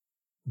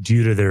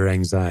due to their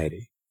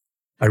anxiety.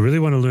 I really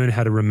want to learn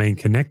how to remain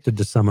connected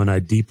to someone I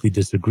deeply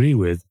disagree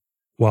with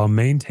while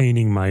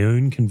maintaining my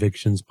own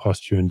convictions,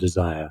 posture, and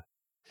desire.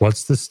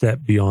 What's the step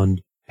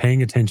beyond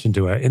paying attention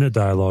to our inner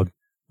dialogue,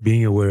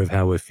 being aware of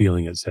how we're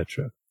feeling,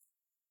 etc.?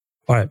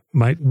 All right,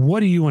 Mike, what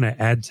do you want to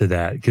add to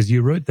that? Because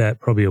you wrote that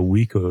probably a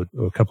week or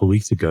a couple of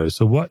weeks ago.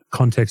 So what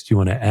context do you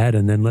want to add?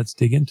 And then let's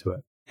dig into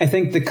it. I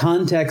think the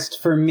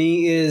context for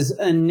me is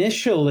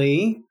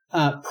initially,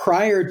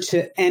 prior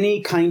to any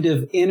kind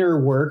of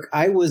inner work,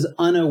 I was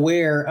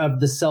unaware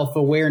of the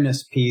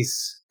self-awareness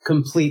piece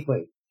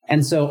completely.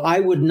 And so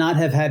I would not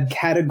have had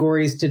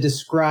categories to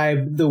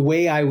describe the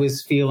way I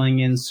was feeling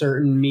in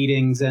certain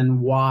meetings and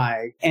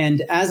why.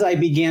 And as I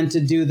began to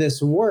do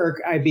this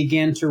work, I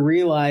began to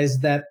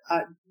realize that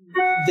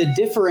the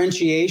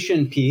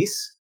differentiation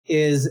piece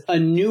is a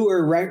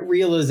newer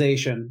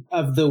realization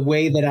of the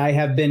way that I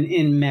have been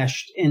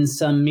enmeshed in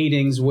some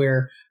meetings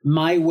where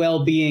my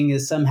well-being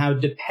is somehow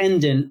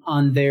dependent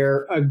on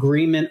their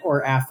agreement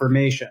or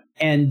affirmation.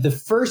 And the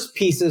first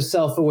piece of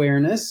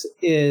self-awareness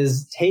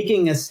is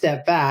taking a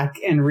step back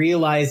and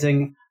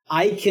realizing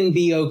I can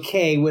be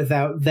okay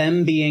without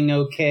them being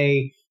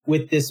okay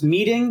with this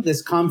meeting,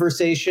 this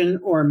conversation,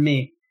 or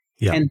me.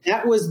 Yeah. And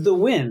that was the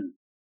win.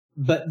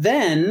 But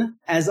then,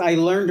 as I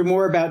learned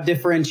more about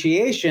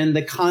differentiation,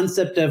 the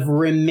concept of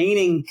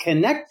remaining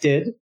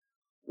connected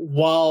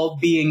while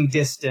being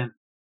distant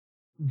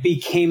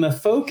became a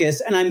focus.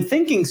 And I'm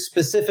thinking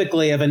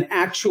specifically of an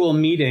actual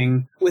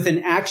meeting with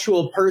an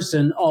actual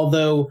person,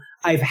 although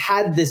I've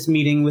had this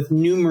meeting with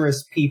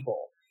numerous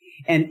people.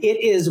 And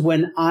it is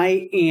when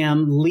I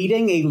am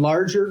leading a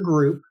larger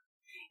group,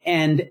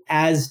 and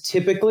as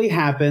typically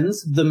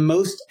happens, the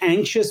most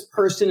anxious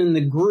person in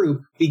the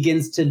group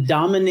begins to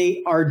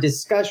dominate our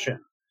discussion.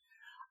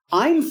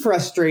 I'm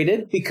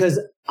frustrated because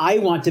I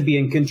want to be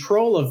in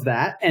control of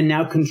that, and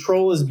now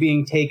control is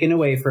being taken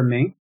away from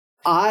me.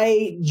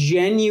 I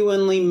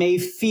genuinely may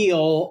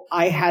feel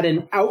I had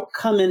an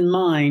outcome in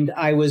mind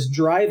I was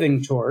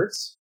driving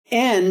towards,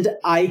 and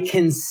I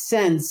can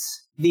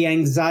sense the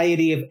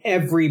anxiety of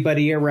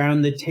everybody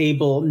around the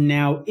table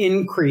now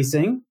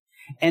increasing.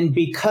 And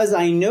because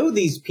I know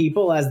these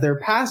people as their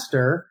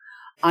pastor,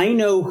 I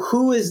know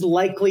who is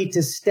likely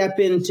to step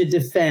in to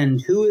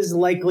defend, who is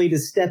likely to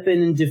step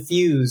in and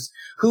diffuse,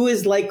 who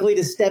is likely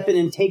to step in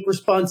and take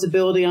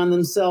responsibility on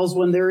themselves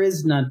when there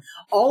is none.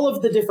 All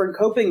of the different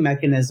coping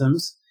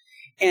mechanisms.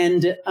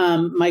 And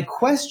my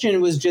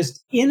question was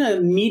just, in a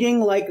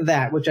meeting like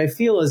that, which I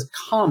feel is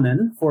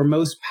common for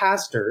most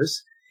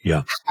pastors,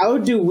 how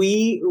do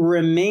we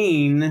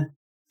remain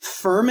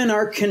firm in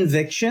our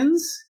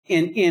convictions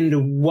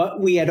and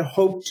what we had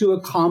hoped to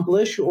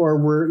accomplish or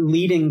were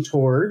leading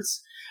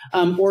towards,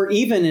 or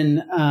even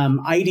in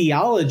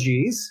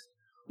ideologies,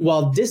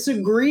 while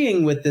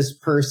disagreeing with this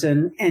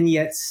person and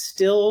yet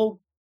still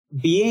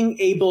being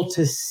able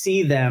to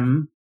see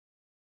them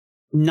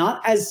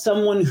not as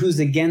someone who's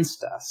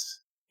against us,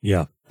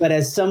 but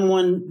as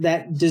someone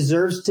that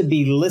deserves to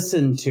be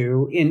listened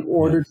to in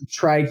order to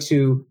try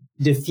to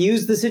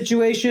diffuse the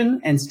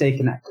situation and stay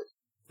connected.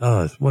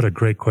 Oh, what a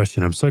great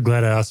question. I'm so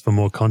glad I asked for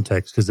more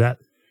context, because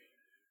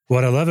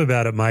what I love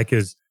about it, Mike,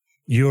 is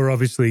you're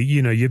obviously,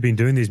 you've been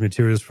doing these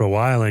materials for a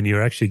while and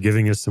you're actually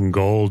giving us some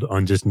gold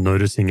on just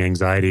noticing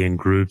anxiety in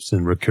groups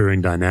and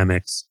recurring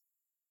dynamics.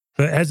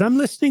 But as I'm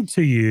listening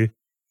to you,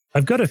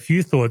 I've got a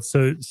few thoughts.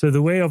 So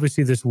the way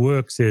obviously this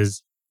works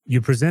is you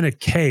present a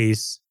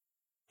case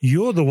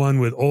you're the one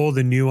with all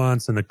the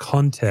nuance and the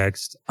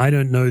context. I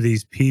don't know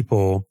these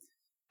people.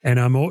 And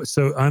I'm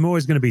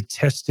always going to be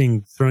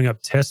throwing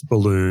up test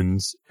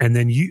balloons. And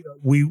then you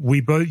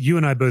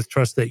and I both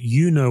trust that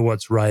you know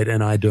what's right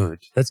and I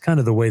don't. That's kind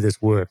of the way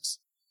this works.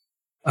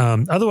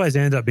 Otherwise I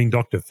end up being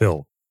Dr.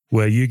 Phil,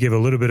 where you give a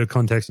little bit of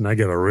context and I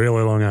give a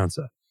really long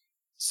answer.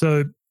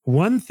 So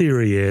one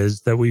theory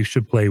is that we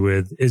should play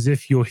with is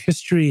if your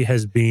history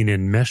has been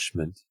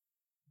enmeshment,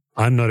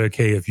 I'm not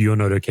okay if you're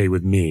not okay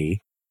with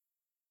me,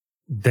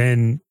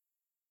 then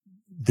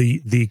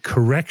the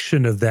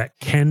correction of that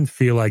can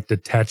feel like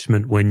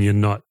detachment when you're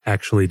not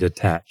actually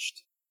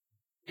detached.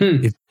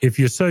 If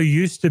you're so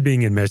used to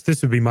being enmeshed,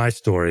 this would be my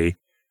story.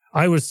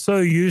 I was so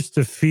used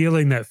to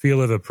feeling that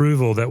feel of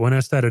approval that when I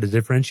started to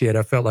differentiate,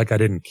 I felt like I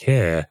didn't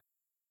care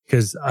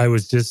because I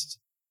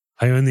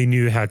only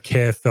knew how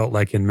care felt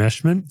like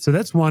enmeshment. So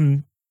that's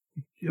one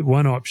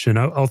option.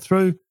 I'll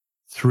throw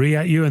 3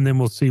 at you and then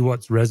we'll see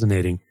what's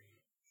resonating.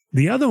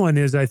 The other one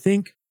is, I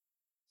think,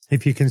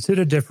 if you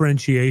consider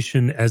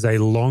differentiation as a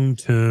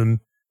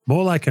long-term,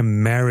 more like a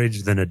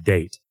marriage than a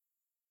date.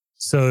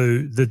 So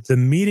the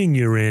meeting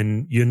you're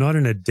in, you're not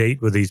in a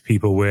date with these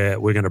people where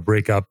we're going to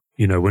break up,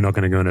 we're not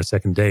going to go on a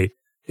second date.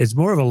 It's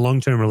more of a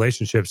long-term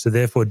relationship. So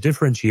therefore,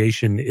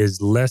 differentiation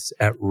is less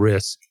at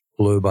risk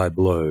blow by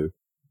blow.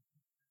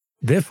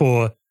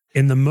 Therefore,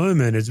 in the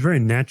moment, it's very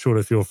natural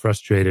to feel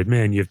frustrated.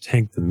 Man, you've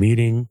tanked the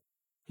meeting.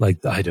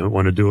 Like, I don't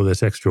want to do all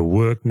this extra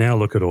work. Now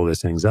look at all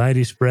this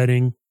anxiety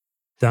spreading.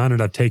 Darn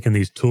it, I've taken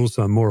these tools,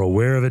 so I'm more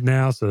aware of it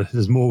now. So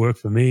there's more work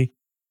for me.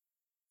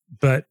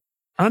 But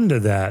under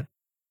that,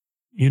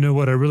 you know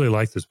what? I really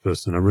like this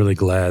person. I'm really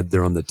glad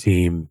they're on the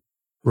team,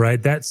 right?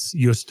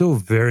 You're still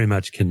very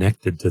much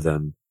connected to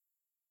them.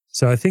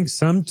 So I think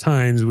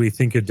sometimes we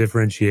think of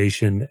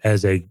differentiation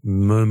as a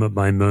moment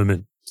by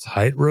moment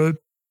tightrope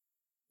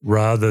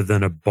rather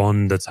than a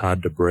bond that's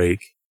hard to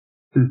break.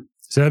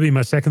 So that'd be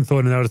my second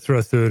thought, and I would throw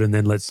a third, and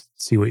then let's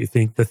see what you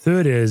think. The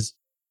third is,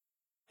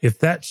 if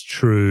that's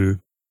true,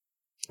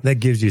 that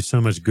gives you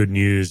so much good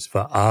news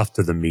for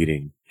after the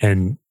meeting.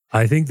 And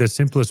I think the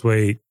simplest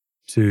way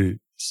to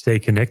stay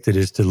connected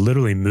is to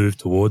literally move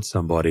towards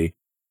somebody,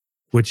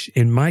 which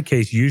in my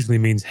case usually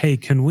means, hey,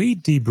 can we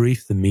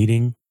debrief the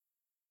meeting?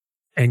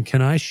 And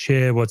can I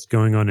share what's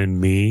going on in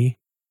me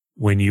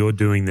when you're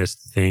doing this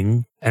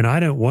thing? And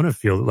I don't want to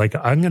feel like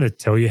I'm going to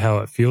tell you how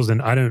it feels,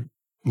 and I don't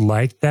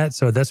like that.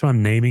 So that's why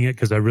I'm naming it,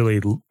 because I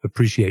really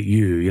appreciate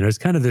you. It's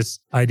kind of this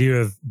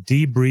idea of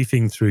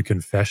debriefing through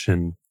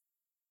confession.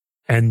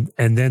 And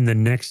then the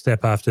next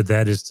step after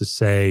that is to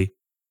say,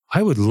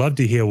 I would love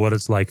to hear what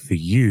it's like for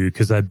you,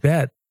 because I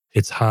bet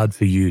it's hard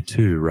for you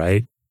too,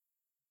 right?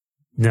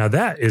 Now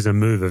that is a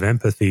move of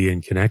empathy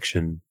and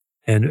connection.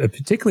 And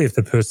particularly if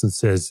the person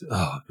says,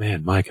 oh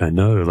man, Mike, I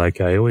know, like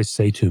I always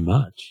say too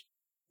much.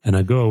 And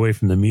I go away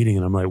from the meeting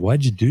and I'm like,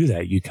 why'd you do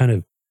that?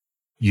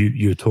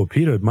 You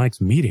torpedoed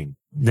Mike's meeting.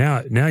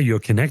 Now you're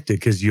connected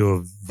because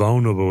you're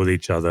vulnerable with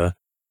each other.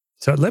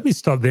 So let me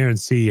stop there and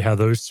see how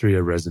those 3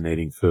 are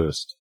resonating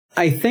first.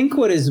 I think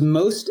what is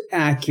most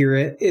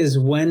accurate is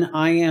when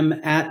I am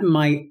at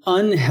my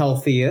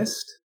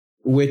unhealthiest,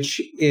 which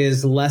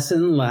is less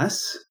and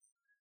less,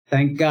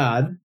 thank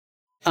God.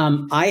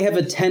 I have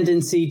a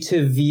tendency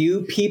to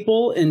view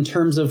people in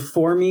terms of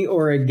for me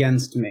or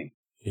against me,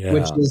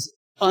 which is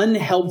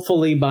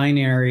unhelpfully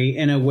binary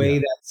in a way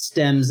that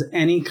stems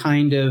any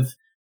kind of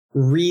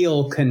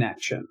real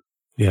connection.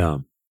 Yeah.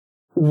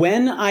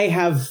 When I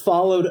have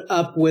followed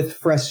up with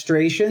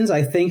frustrations,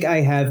 I think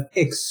I have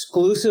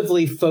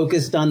exclusively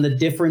focused on the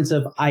difference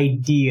of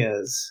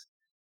ideas,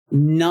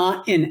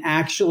 not in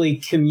actually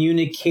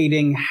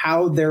communicating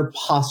how their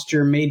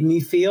posture made me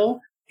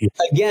feel. Yeah.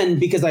 Again,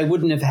 because I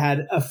wouldn't have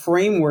had a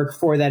framework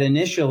for that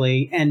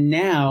initially. And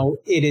now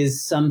it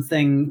is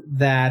something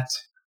that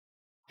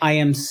I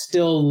am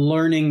still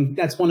learning.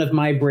 That's one of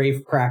my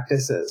brave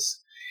practices.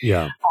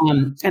 Yeah.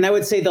 And I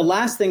would say the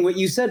last thing, what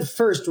you said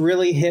first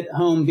really hit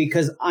home,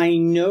 because I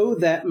know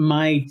that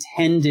my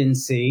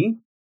tendency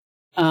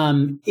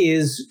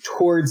is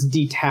towards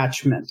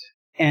detachment.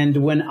 And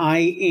when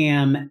I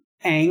am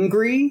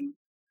angry,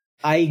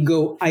 I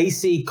go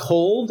icy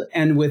cold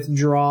and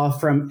withdraw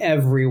from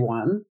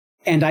everyone.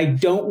 And I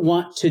don't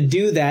want to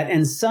do that.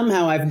 And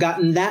somehow I've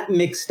gotten that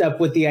mixed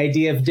up with the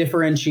idea of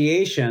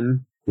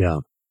differentiation. Yeah.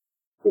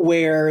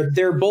 Where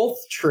they're both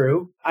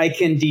true. I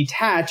can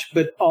detach,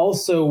 but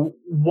also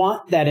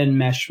want that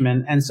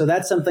enmeshment. And so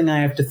that's something I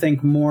have to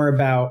think more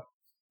about,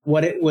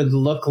 what it would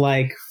look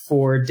like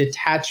for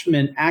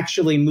detachment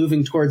actually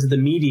moving towards the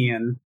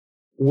median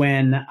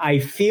when I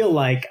feel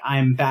like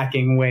I'm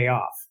backing way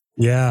off.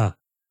 Yeah.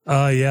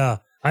 Yeah.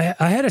 I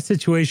had a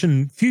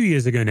situation a few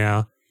years ago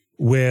now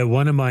where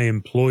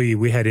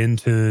we had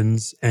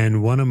interns,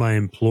 and one of my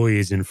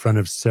employees in front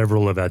of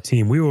several of our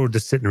team, we were all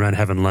just sitting around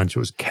having lunch. It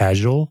was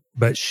casual,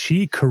 but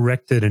she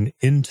corrected an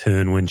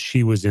intern when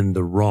she was in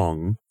the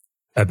wrong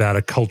about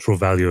a cultural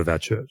value of our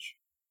church.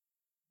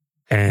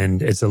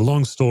 And it's a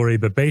long story,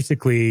 but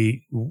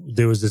basically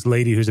there was this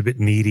lady who's a bit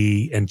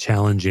needy and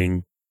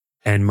challenging.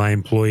 And my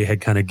employee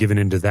had kind of given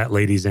into that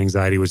lady's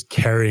anxiety, was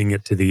carrying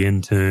it to the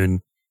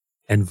intern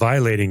and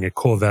violating a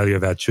core value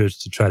of our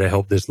church to try to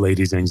help this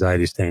lady's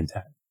anxiety stay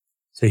intact.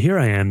 So here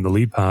I am, the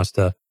lead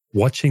pastor,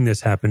 watching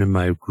this happen in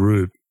my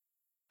group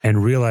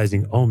and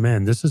realizing, oh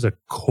man, this is a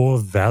core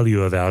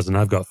value of ours. And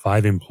I've got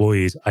 5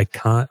 employees. I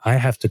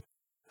have to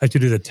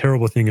do the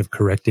terrible thing of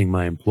correcting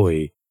my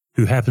employee,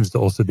 who happens to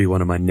also be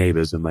one of my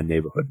neighbors in my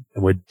neighborhood.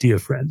 And we're dear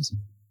friends.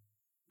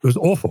 It was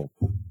awful.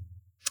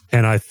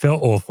 And I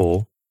felt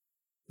awful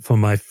for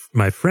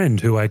my friend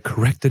who I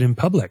corrected in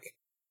public.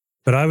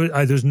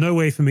 But there's no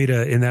way for me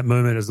to, in that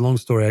moment, it's a long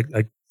story,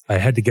 I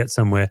had to get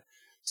somewhere.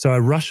 So I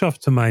rush off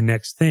to my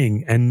next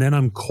thing, and then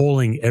I'm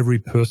calling every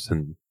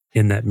person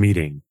in that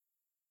meeting,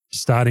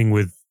 starting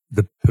with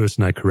the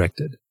person I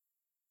corrected.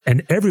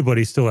 And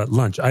everybody's still at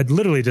lunch. I'd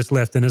literally just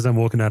left, and as I'm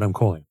walking out, I'm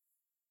calling.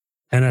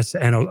 And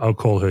I'll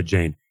call her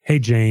Jane. Hey,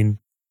 Jane,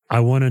 I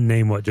want to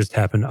name what just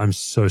happened. I'm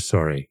so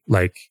sorry.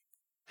 I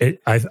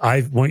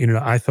want you to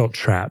know I felt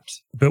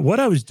trapped. But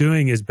what I was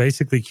doing is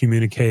basically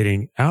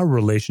communicating our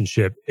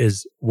relationship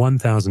is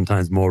 1,000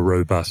 times more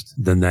robust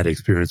than that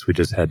experience we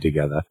just had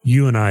together.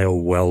 You and I are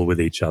well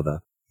with each other.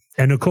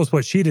 And of course,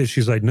 what she did,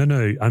 she's like,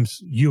 no,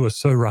 you are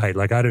so right.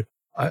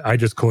 I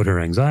just caught her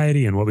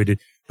anxiety and what we did.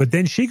 But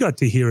then she got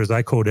to hear as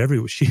I called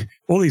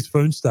all these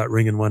phones start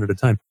ringing one at a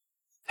time.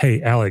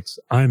 Hey, Alex,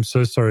 I'm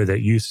so sorry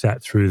that you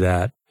sat through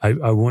that.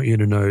 I want you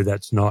to know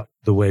that's not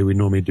the way we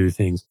normally do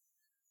things.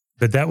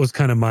 But that was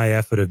kind of my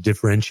effort of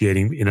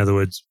differentiating. In other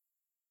words,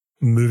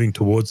 moving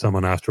towards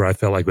someone after I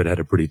felt like we'd had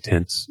a pretty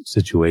tense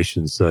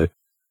situation. So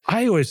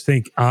I always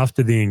think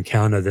after the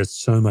encounter, there's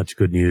so much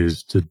good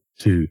news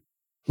to,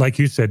 like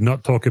you said,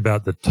 not talk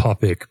about the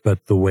topic,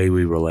 but the way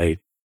we relate.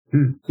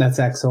 That's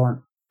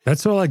excellent.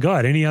 That's all I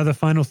got. Any other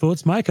final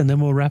thoughts, Mike? And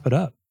then we'll wrap it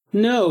up.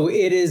 No,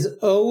 it is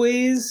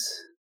always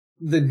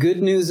the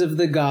good news of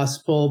the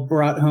gospel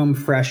brought home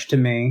fresh to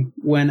me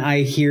when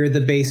I hear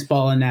the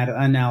baseball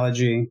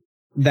analogy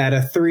that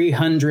a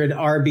 300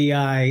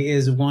 RBI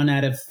is 1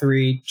 out of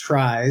 3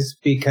 tries,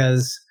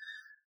 because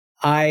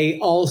I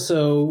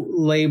also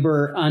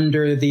labor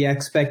under the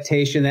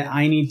expectation that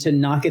I need to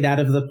knock it out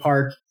of the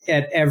park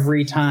at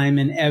every time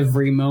and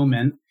every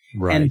moment.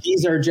 Right. And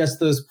these are just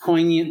those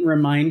poignant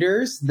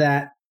reminders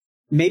that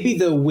maybe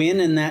the win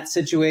in that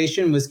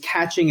situation was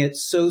catching it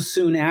so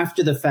soon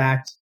after the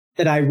fact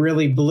that I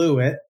really blew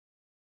it,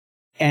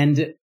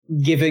 and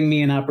giving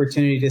me an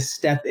opportunity to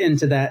step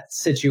into that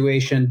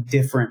situation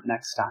different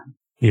next time.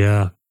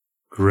 Yeah,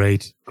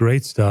 great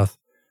stuff.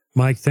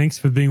 Mike, thanks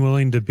for being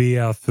willing to be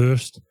our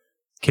first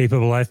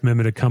Capable Life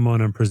member to come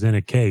on and present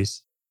a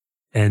case.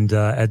 And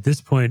at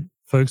this point,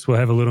 folks, we'll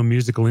have a little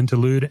musical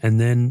interlude, and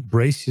then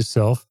brace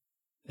yourself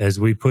as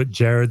we put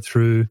Jared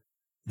through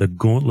the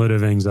gauntlet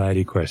of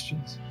anxiety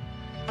questions.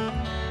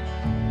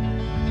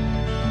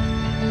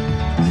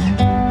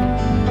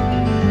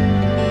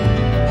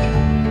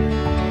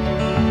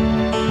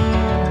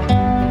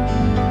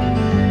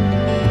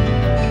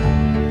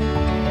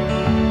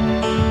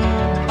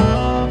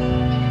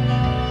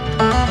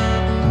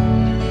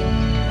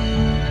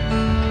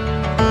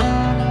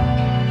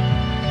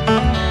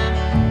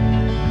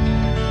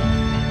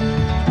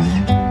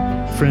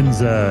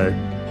 Friends,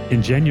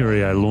 in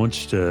January, I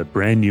launched a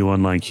brand new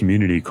online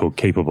community called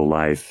Capable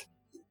Life.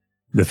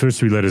 The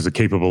first 3 letters of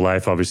Capable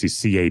Life, obviously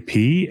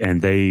CAP,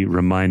 and they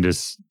remind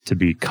us to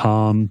be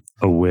calm,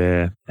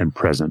 aware, and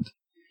present.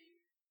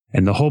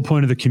 And the whole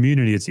point of the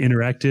community, it's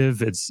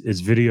interactive, it's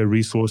video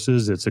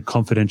resources, it's a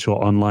confidential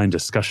online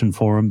discussion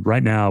forum.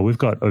 Right now, we've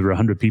got over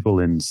 100 people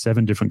in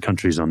 7 different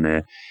countries on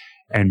there.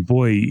 And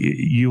boy,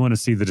 you want to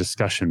see the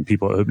discussion,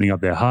 people opening up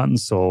their heart and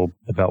soul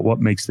about what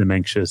makes them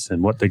anxious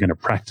and what they're going to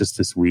practice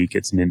this week.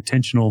 It's an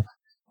intentional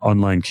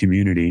online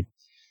community.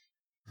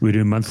 We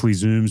do monthly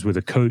Zooms with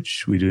a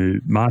coach. We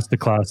do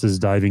masterclasses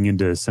diving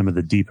into some of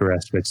the deeper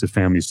aspects of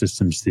family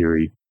systems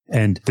theory.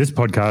 And this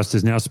podcast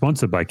is now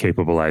sponsored by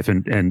Capable Life.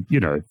 And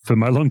you know, for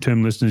my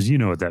long-term listeners, you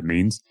know what that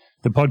means.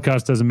 The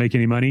podcast doesn't make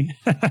any money.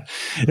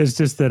 It's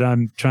just that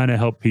I'm trying to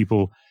help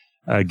people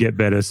get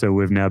better. So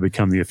we've now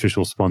become the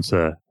official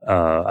sponsor.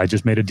 I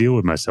just made a deal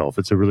with myself.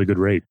 It's a really good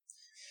rate.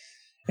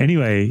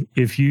 Anyway,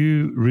 if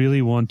you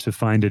really want to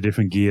find a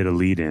different gear to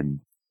lead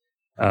in,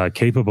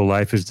 Capable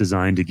Life is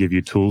designed to give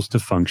you tools to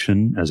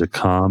function as a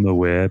calm,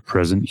 aware,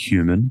 present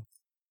human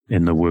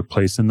in the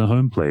workplace and the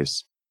home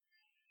place.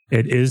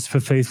 It is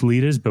for faith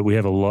leaders, but we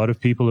have a lot of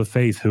people of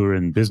faith who are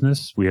in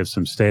business. We have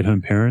some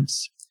stay-at-home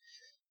parents.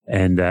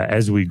 And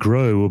as we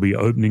grow, we'll be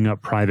opening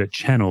up private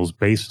channels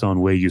based on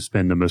where you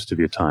spend the most of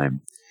your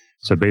time.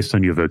 So based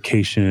on your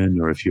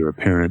vocation, or if you're a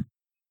parent,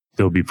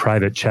 there'll be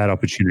private chat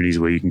opportunities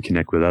where you can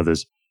connect with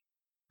others.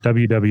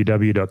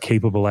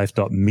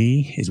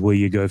 www.capablelife.me is where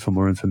you go for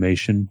more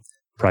information.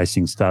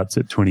 Pricing starts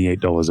at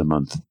 $28 a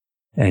month.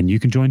 And you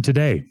can join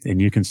today, and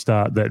you can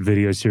start that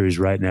video series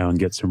right now and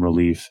get some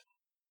relief.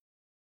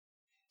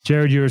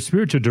 Jared, you're a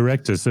spiritual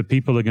director, so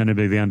people are going to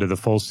be under the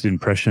false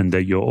impression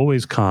that you're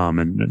always calm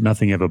and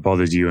nothing ever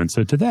bothers you. And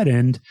so to that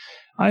end,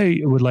 I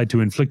would like to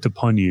inflict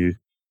upon you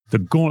the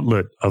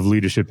gauntlet of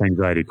leadership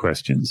anxiety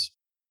questions.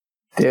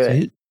 Do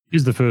it.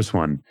 Here's the first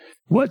one.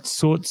 What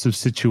sorts of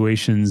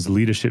situations,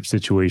 leadership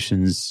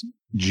situations,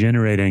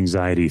 generate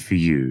anxiety for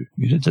you?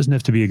 It doesn't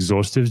have to be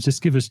exhaustive.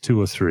 Just give us 2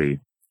 or 3.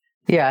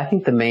 Yeah, I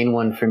think the main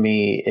one for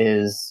me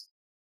is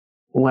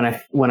when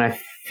I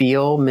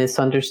feel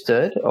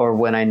misunderstood or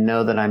when I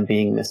know that I'm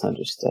being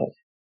misunderstood.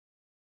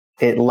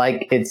 It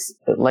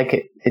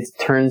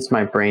turns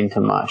my brain to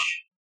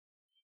mush.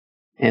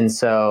 And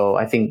so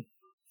I think,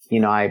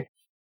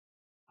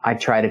 I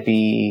try to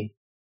be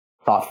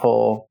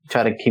thoughtful,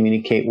 try to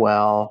communicate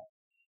well.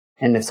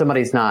 And if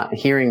somebody's not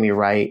hearing me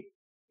right,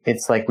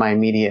 it's like my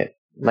immediate,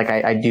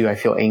 I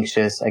feel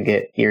anxious. I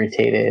get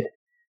irritated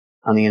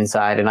on the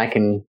inside, and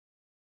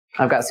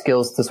I've got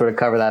skills to sort of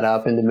cover that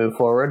up and to move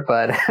forward.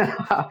 But,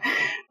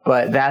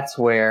 but that's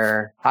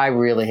where I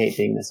really hate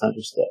being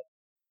misunderstood.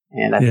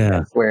 And I think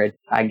that's where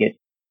I get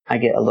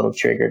a little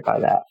triggered by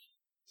that.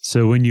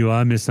 So when you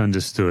are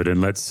misunderstood, and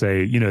let's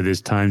say,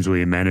 there's times where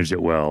you manage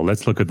it well,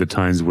 let's look at the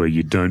times where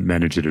you don't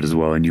manage it as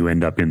well and you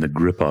end up in the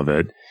grip of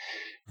it.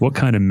 What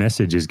kind of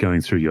message is going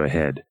through your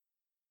head?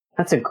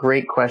 That's a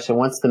great question.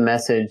 What's the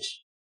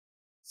message?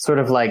 Sort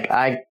of like,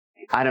 I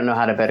don't know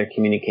how to better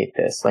communicate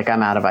this. Like,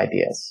 I'm out of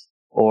ideas.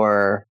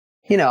 Or,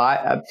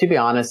 to be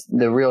honest,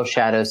 the real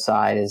shadow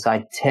side is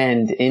I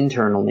tend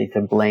internally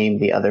to blame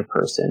the other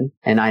person.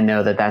 And I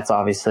know that that's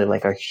obviously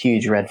like a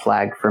huge red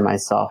flag for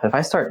myself. If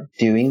I start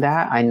doing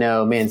that, I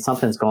know, man,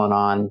 something's going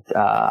on.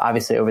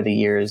 Obviously, over the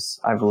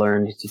years, I've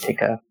learned to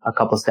take a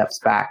couple steps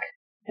back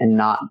and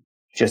not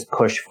just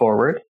push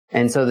forward.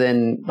 And so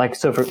then,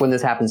 when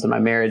this happens in my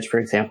marriage, for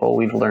example,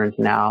 we've learned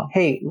now,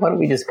 hey, why don't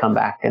we just come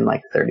back in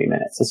 30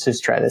 minutes? Let's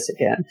just try this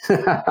again.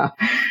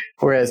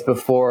 Whereas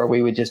before,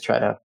 we would just try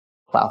to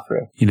plow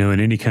through. In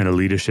any kind of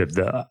leadership,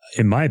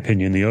 in my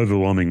opinion, the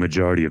overwhelming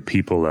majority of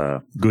people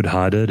are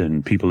good-hearted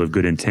and people of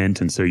good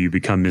intent. And so you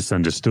become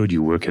misunderstood,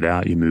 you work it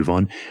out, you move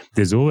on.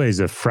 There's always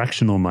a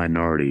fractional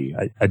minority.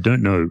 I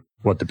don't know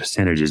what the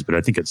percentage is, but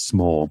I think it's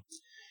small.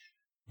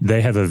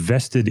 They have a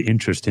vested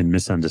interest in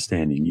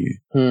misunderstanding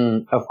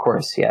you. Of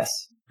course,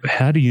 yes.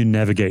 How do you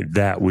navigate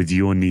that with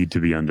your need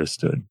to be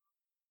understood?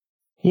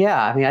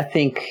 Yeah, I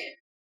think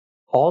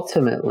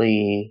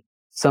ultimately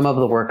some of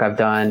the work I've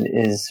done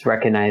is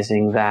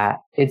recognizing that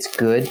it's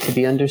good to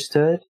be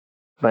understood,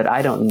 but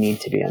I don't need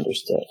to be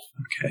understood.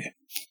 Okay.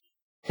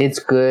 It's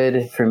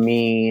good for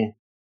me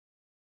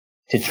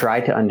to try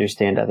to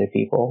understand other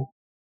people,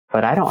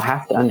 but I don't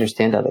have to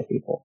understand other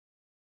people.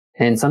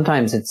 And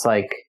sometimes it's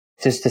like,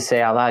 just to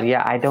say out loud,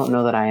 I don't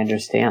know that I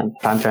understand.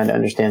 If I'm trying to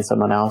understand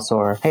someone else,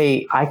 or,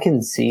 hey, I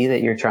can see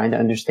that you're trying to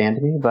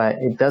understand me, but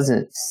it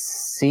doesn't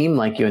seem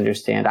like you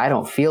understand. I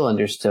don't feel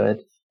understood.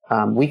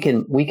 We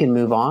can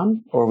move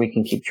on, or we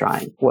can keep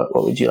trying. What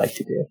would you like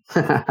to do?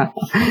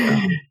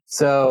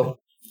 So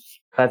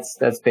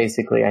that's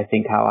basically, I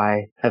think, how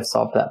I have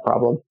solved that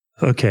problem.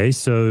 Okay,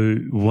 so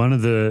one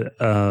of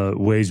the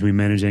ways we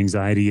manage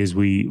anxiety is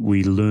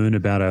we learn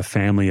about our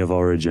family of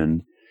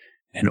origin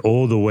and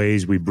all the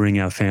ways we bring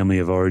our family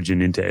of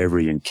origin into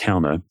every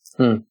encounter.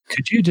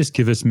 Could you just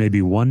give us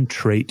maybe one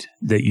trait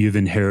that you've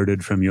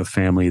inherited from your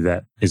family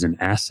that is an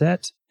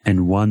asset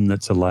and one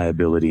that's a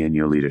liability in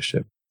your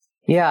leadership?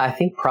 Yeah, I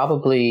think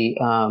probably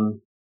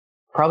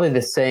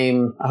the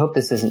same. I hope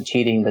this isn't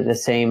cheating, but the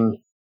same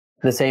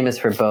is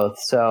for both.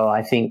 So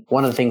I think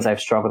one of the things I've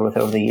struggled with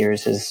over the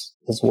years is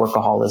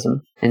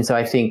workaholism. And so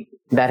I think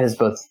that has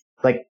both,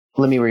 let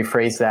me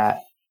rephrase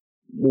that.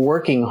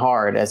 Working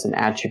hard as an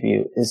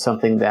attribute is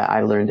something that I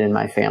learned in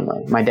my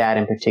family. My dad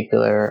in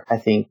particular, I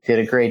think, did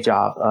a great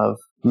job of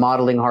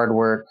modeling hard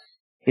work,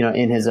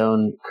 in his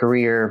own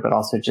career, but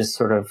also just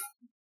sort of,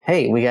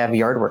 hey, we have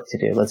yard work to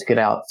do. Let's get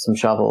out some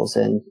shovels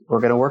and we're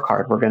going to work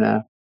hard. We're going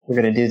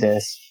to do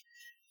this.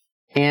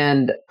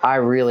 And I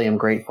really am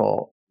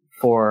grateful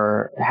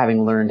for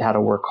having learned how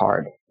to work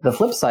hard. The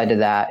flip side to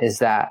that is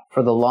that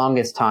for the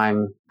longest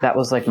time, that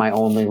was like my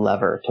only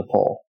lever to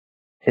pull.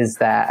 Is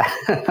that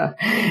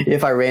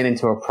if I ran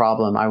into a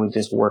problem, I would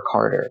just work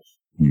harder.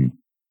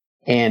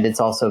 And it's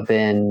also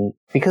been,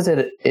 because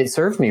it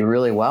served me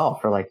really well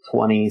for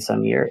 20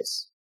 some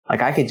years.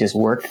 I could just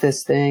work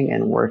this thing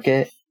and work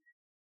it.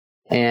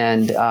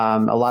 And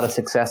a lot of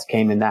success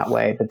came in that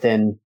way. But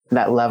then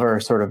that lever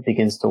sort of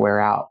begins to wear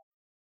out.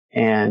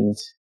 And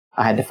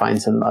I had to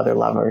find some other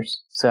levers.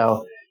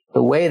 So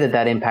the way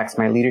that impacts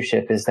my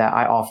leadership is that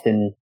I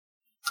often,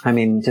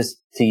 just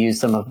to use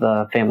some of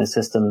the family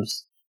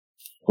systems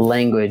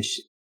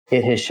language,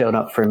 it has shown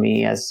up for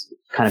me as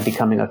kind of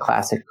becoming a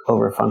classic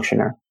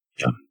overfunctioner.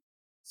 Yeah.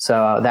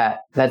 So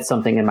that's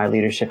something in my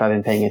leadership I've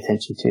been paying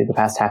attention to the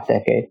past half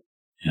decade.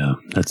 Yeah,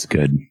 that's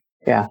good.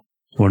 Yeah.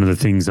 One of the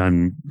things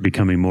I'm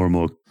becoming more and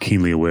more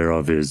keenly aware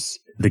of is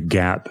the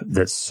gap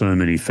that so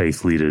many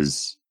faith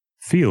leaders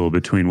feel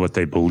between what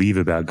they believe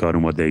about God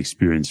and what they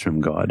experience from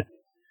God.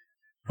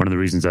 One of the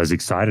reasons I was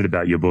excited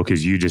about your book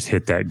is you just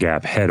hit that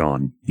gap head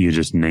on. You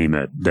just name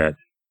it, that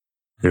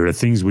there are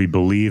things we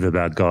believe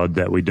about God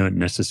that we don't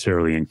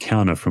necessarily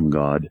encounter from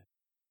God.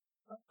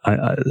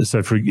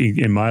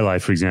 in my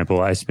life, for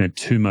example, I spent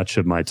too much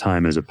of my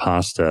time as a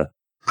pastor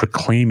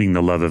proclaiming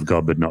the love of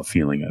God, but not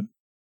feeling it.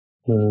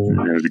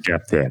 There's a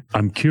gap there.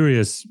 I'm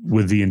curious,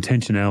 with the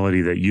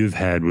intentionality that you've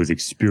had with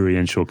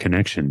experiential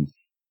connection,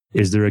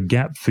 is there a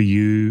gap for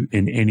you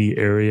in any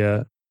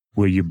area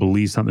where you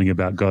believe something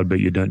about God, but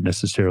you don't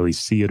necessarily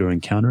see it or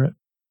encounter it?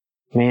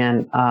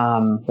 Man,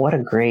 what a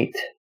great,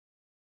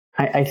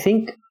 I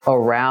think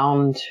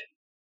around,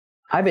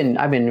 I've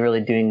been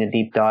really doing a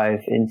deep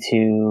dive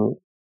into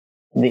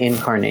the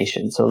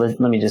incarnation. So let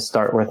me just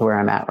start with where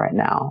I'm at right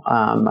now.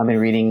 I've been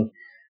reading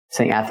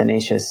St.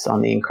 Athanasius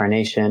on the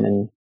incarnation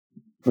and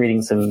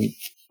reading some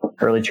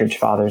early church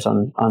fathers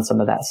on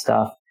some of that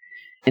stuff.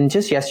 And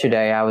just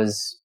yesterday, I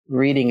was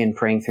reading and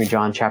praying through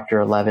John chapter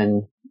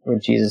 11, where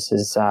Jesus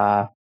is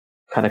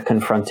kind of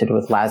confronted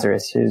with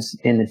Lazarus, who's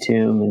in the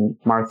tomb, and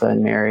Martha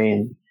and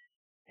Mary.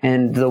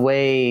 And the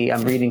way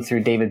I'm reading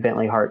through David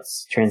Bentley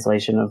Hart's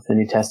translation of the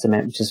New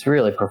Testament, which is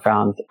really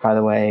profound, by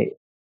the way,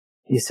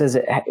 he says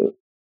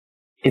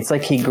it's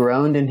like he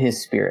groaned in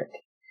his spirit.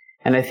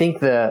 And I think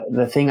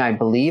the thing I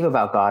believe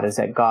about God is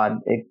that God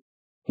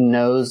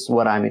knows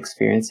what I'm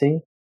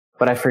experiencing,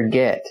 but I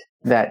forget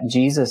that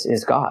Jesus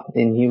is God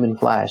in human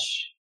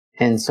flesh.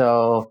 And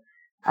so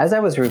as I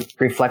was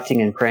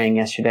reflecting and praying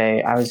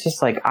yesterday, I was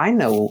just like, I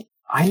know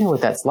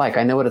what that's like.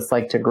 I know what it's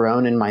like to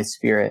groan in my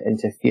spirit and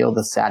to feel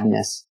the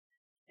sadness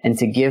and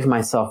to give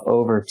myself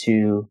over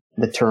to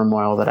the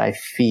turmoil that I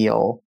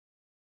feel.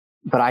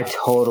 But I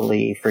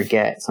totally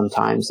forget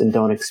sometimes and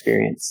don't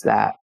experience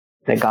that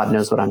God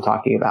knows what I'm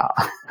talking about.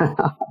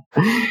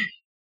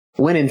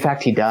 When in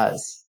fact he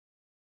does.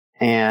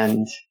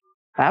 And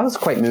that was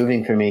quite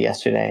moving for me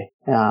yesterday.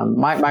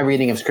 My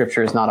reading of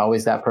scripture is not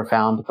always that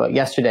profound, but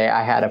yesterday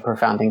I had a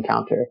profound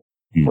encounter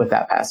with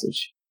that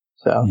passage.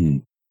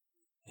 So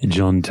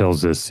John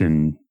tells us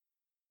in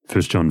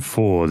 1 John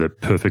 4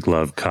 that perfect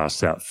love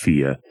casts out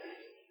fear.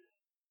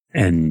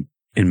 And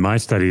in my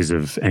studies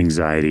of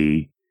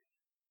anxiety,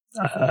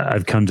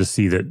 I've come to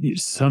see that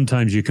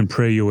sometimes you can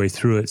pray your way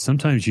through it.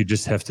 Sometimes you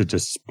just have to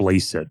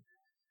displace it.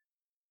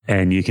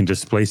 And you can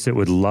displace it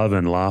with love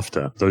and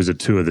laughter. Those are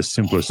two of the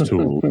simplest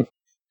tools.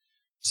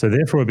 So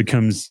therefore, it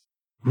becomes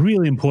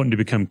really important to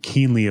become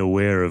keenly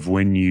aware of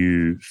when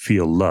you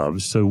feel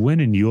loved. So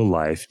when in your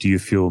life do you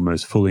feel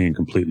most fully and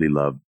completely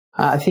loved?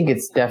 I think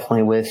it's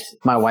definitely with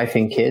my wife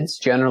and kids,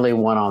 generally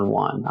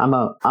one-on-one. I'm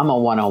a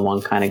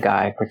one-on-one kind of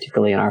guy,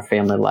 particularly in our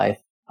family life.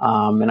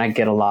 And I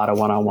get a lot of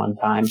one-on-one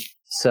time.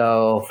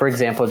 So, for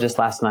example, just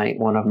last night,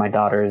 one of my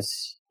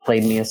daughters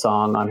played me a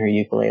song on her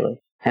ukulele.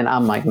 And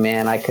I'm like,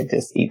 man, I could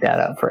just eat that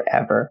up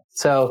forever.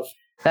 So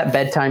that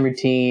bedtime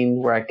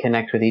routine where I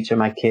connect with each of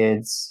my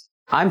kids,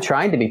 I'm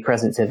trying to be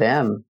present to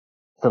them,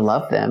 to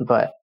love them.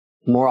 But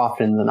more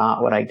often than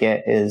not, what I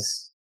get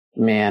is,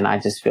 man, I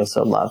just feel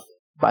so loved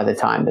by the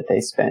time that they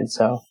spend.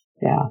 So,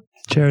 yeah.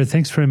 Jared,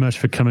 thanks very much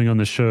for coming on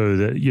the show.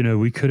 That,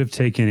 we could have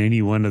taken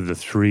any one of the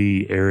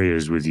three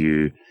areas with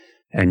you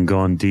and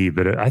gone deep,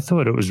 but I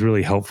thought it was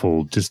really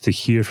helpful just to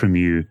hear from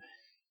you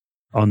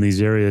on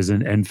these areas.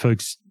 And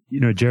folks,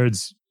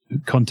 Jared's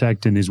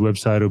contact and his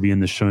website will be in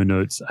the show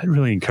notes. I'd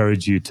really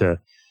encourage you to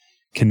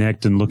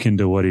connect and look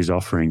into what he's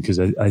offering, because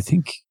I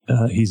think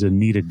he's a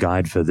needed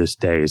guide for this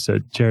day. So,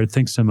 Jared,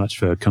 thanks so much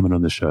for coming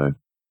on the show.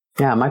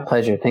 Yeah, my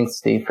pleasure. Thanks,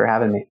 Steve, for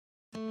having me.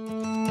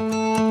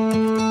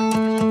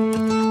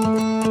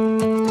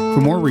 For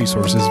more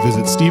resources,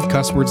 visit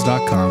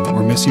stevecuswords.com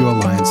or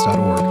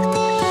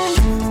missioalliance.org.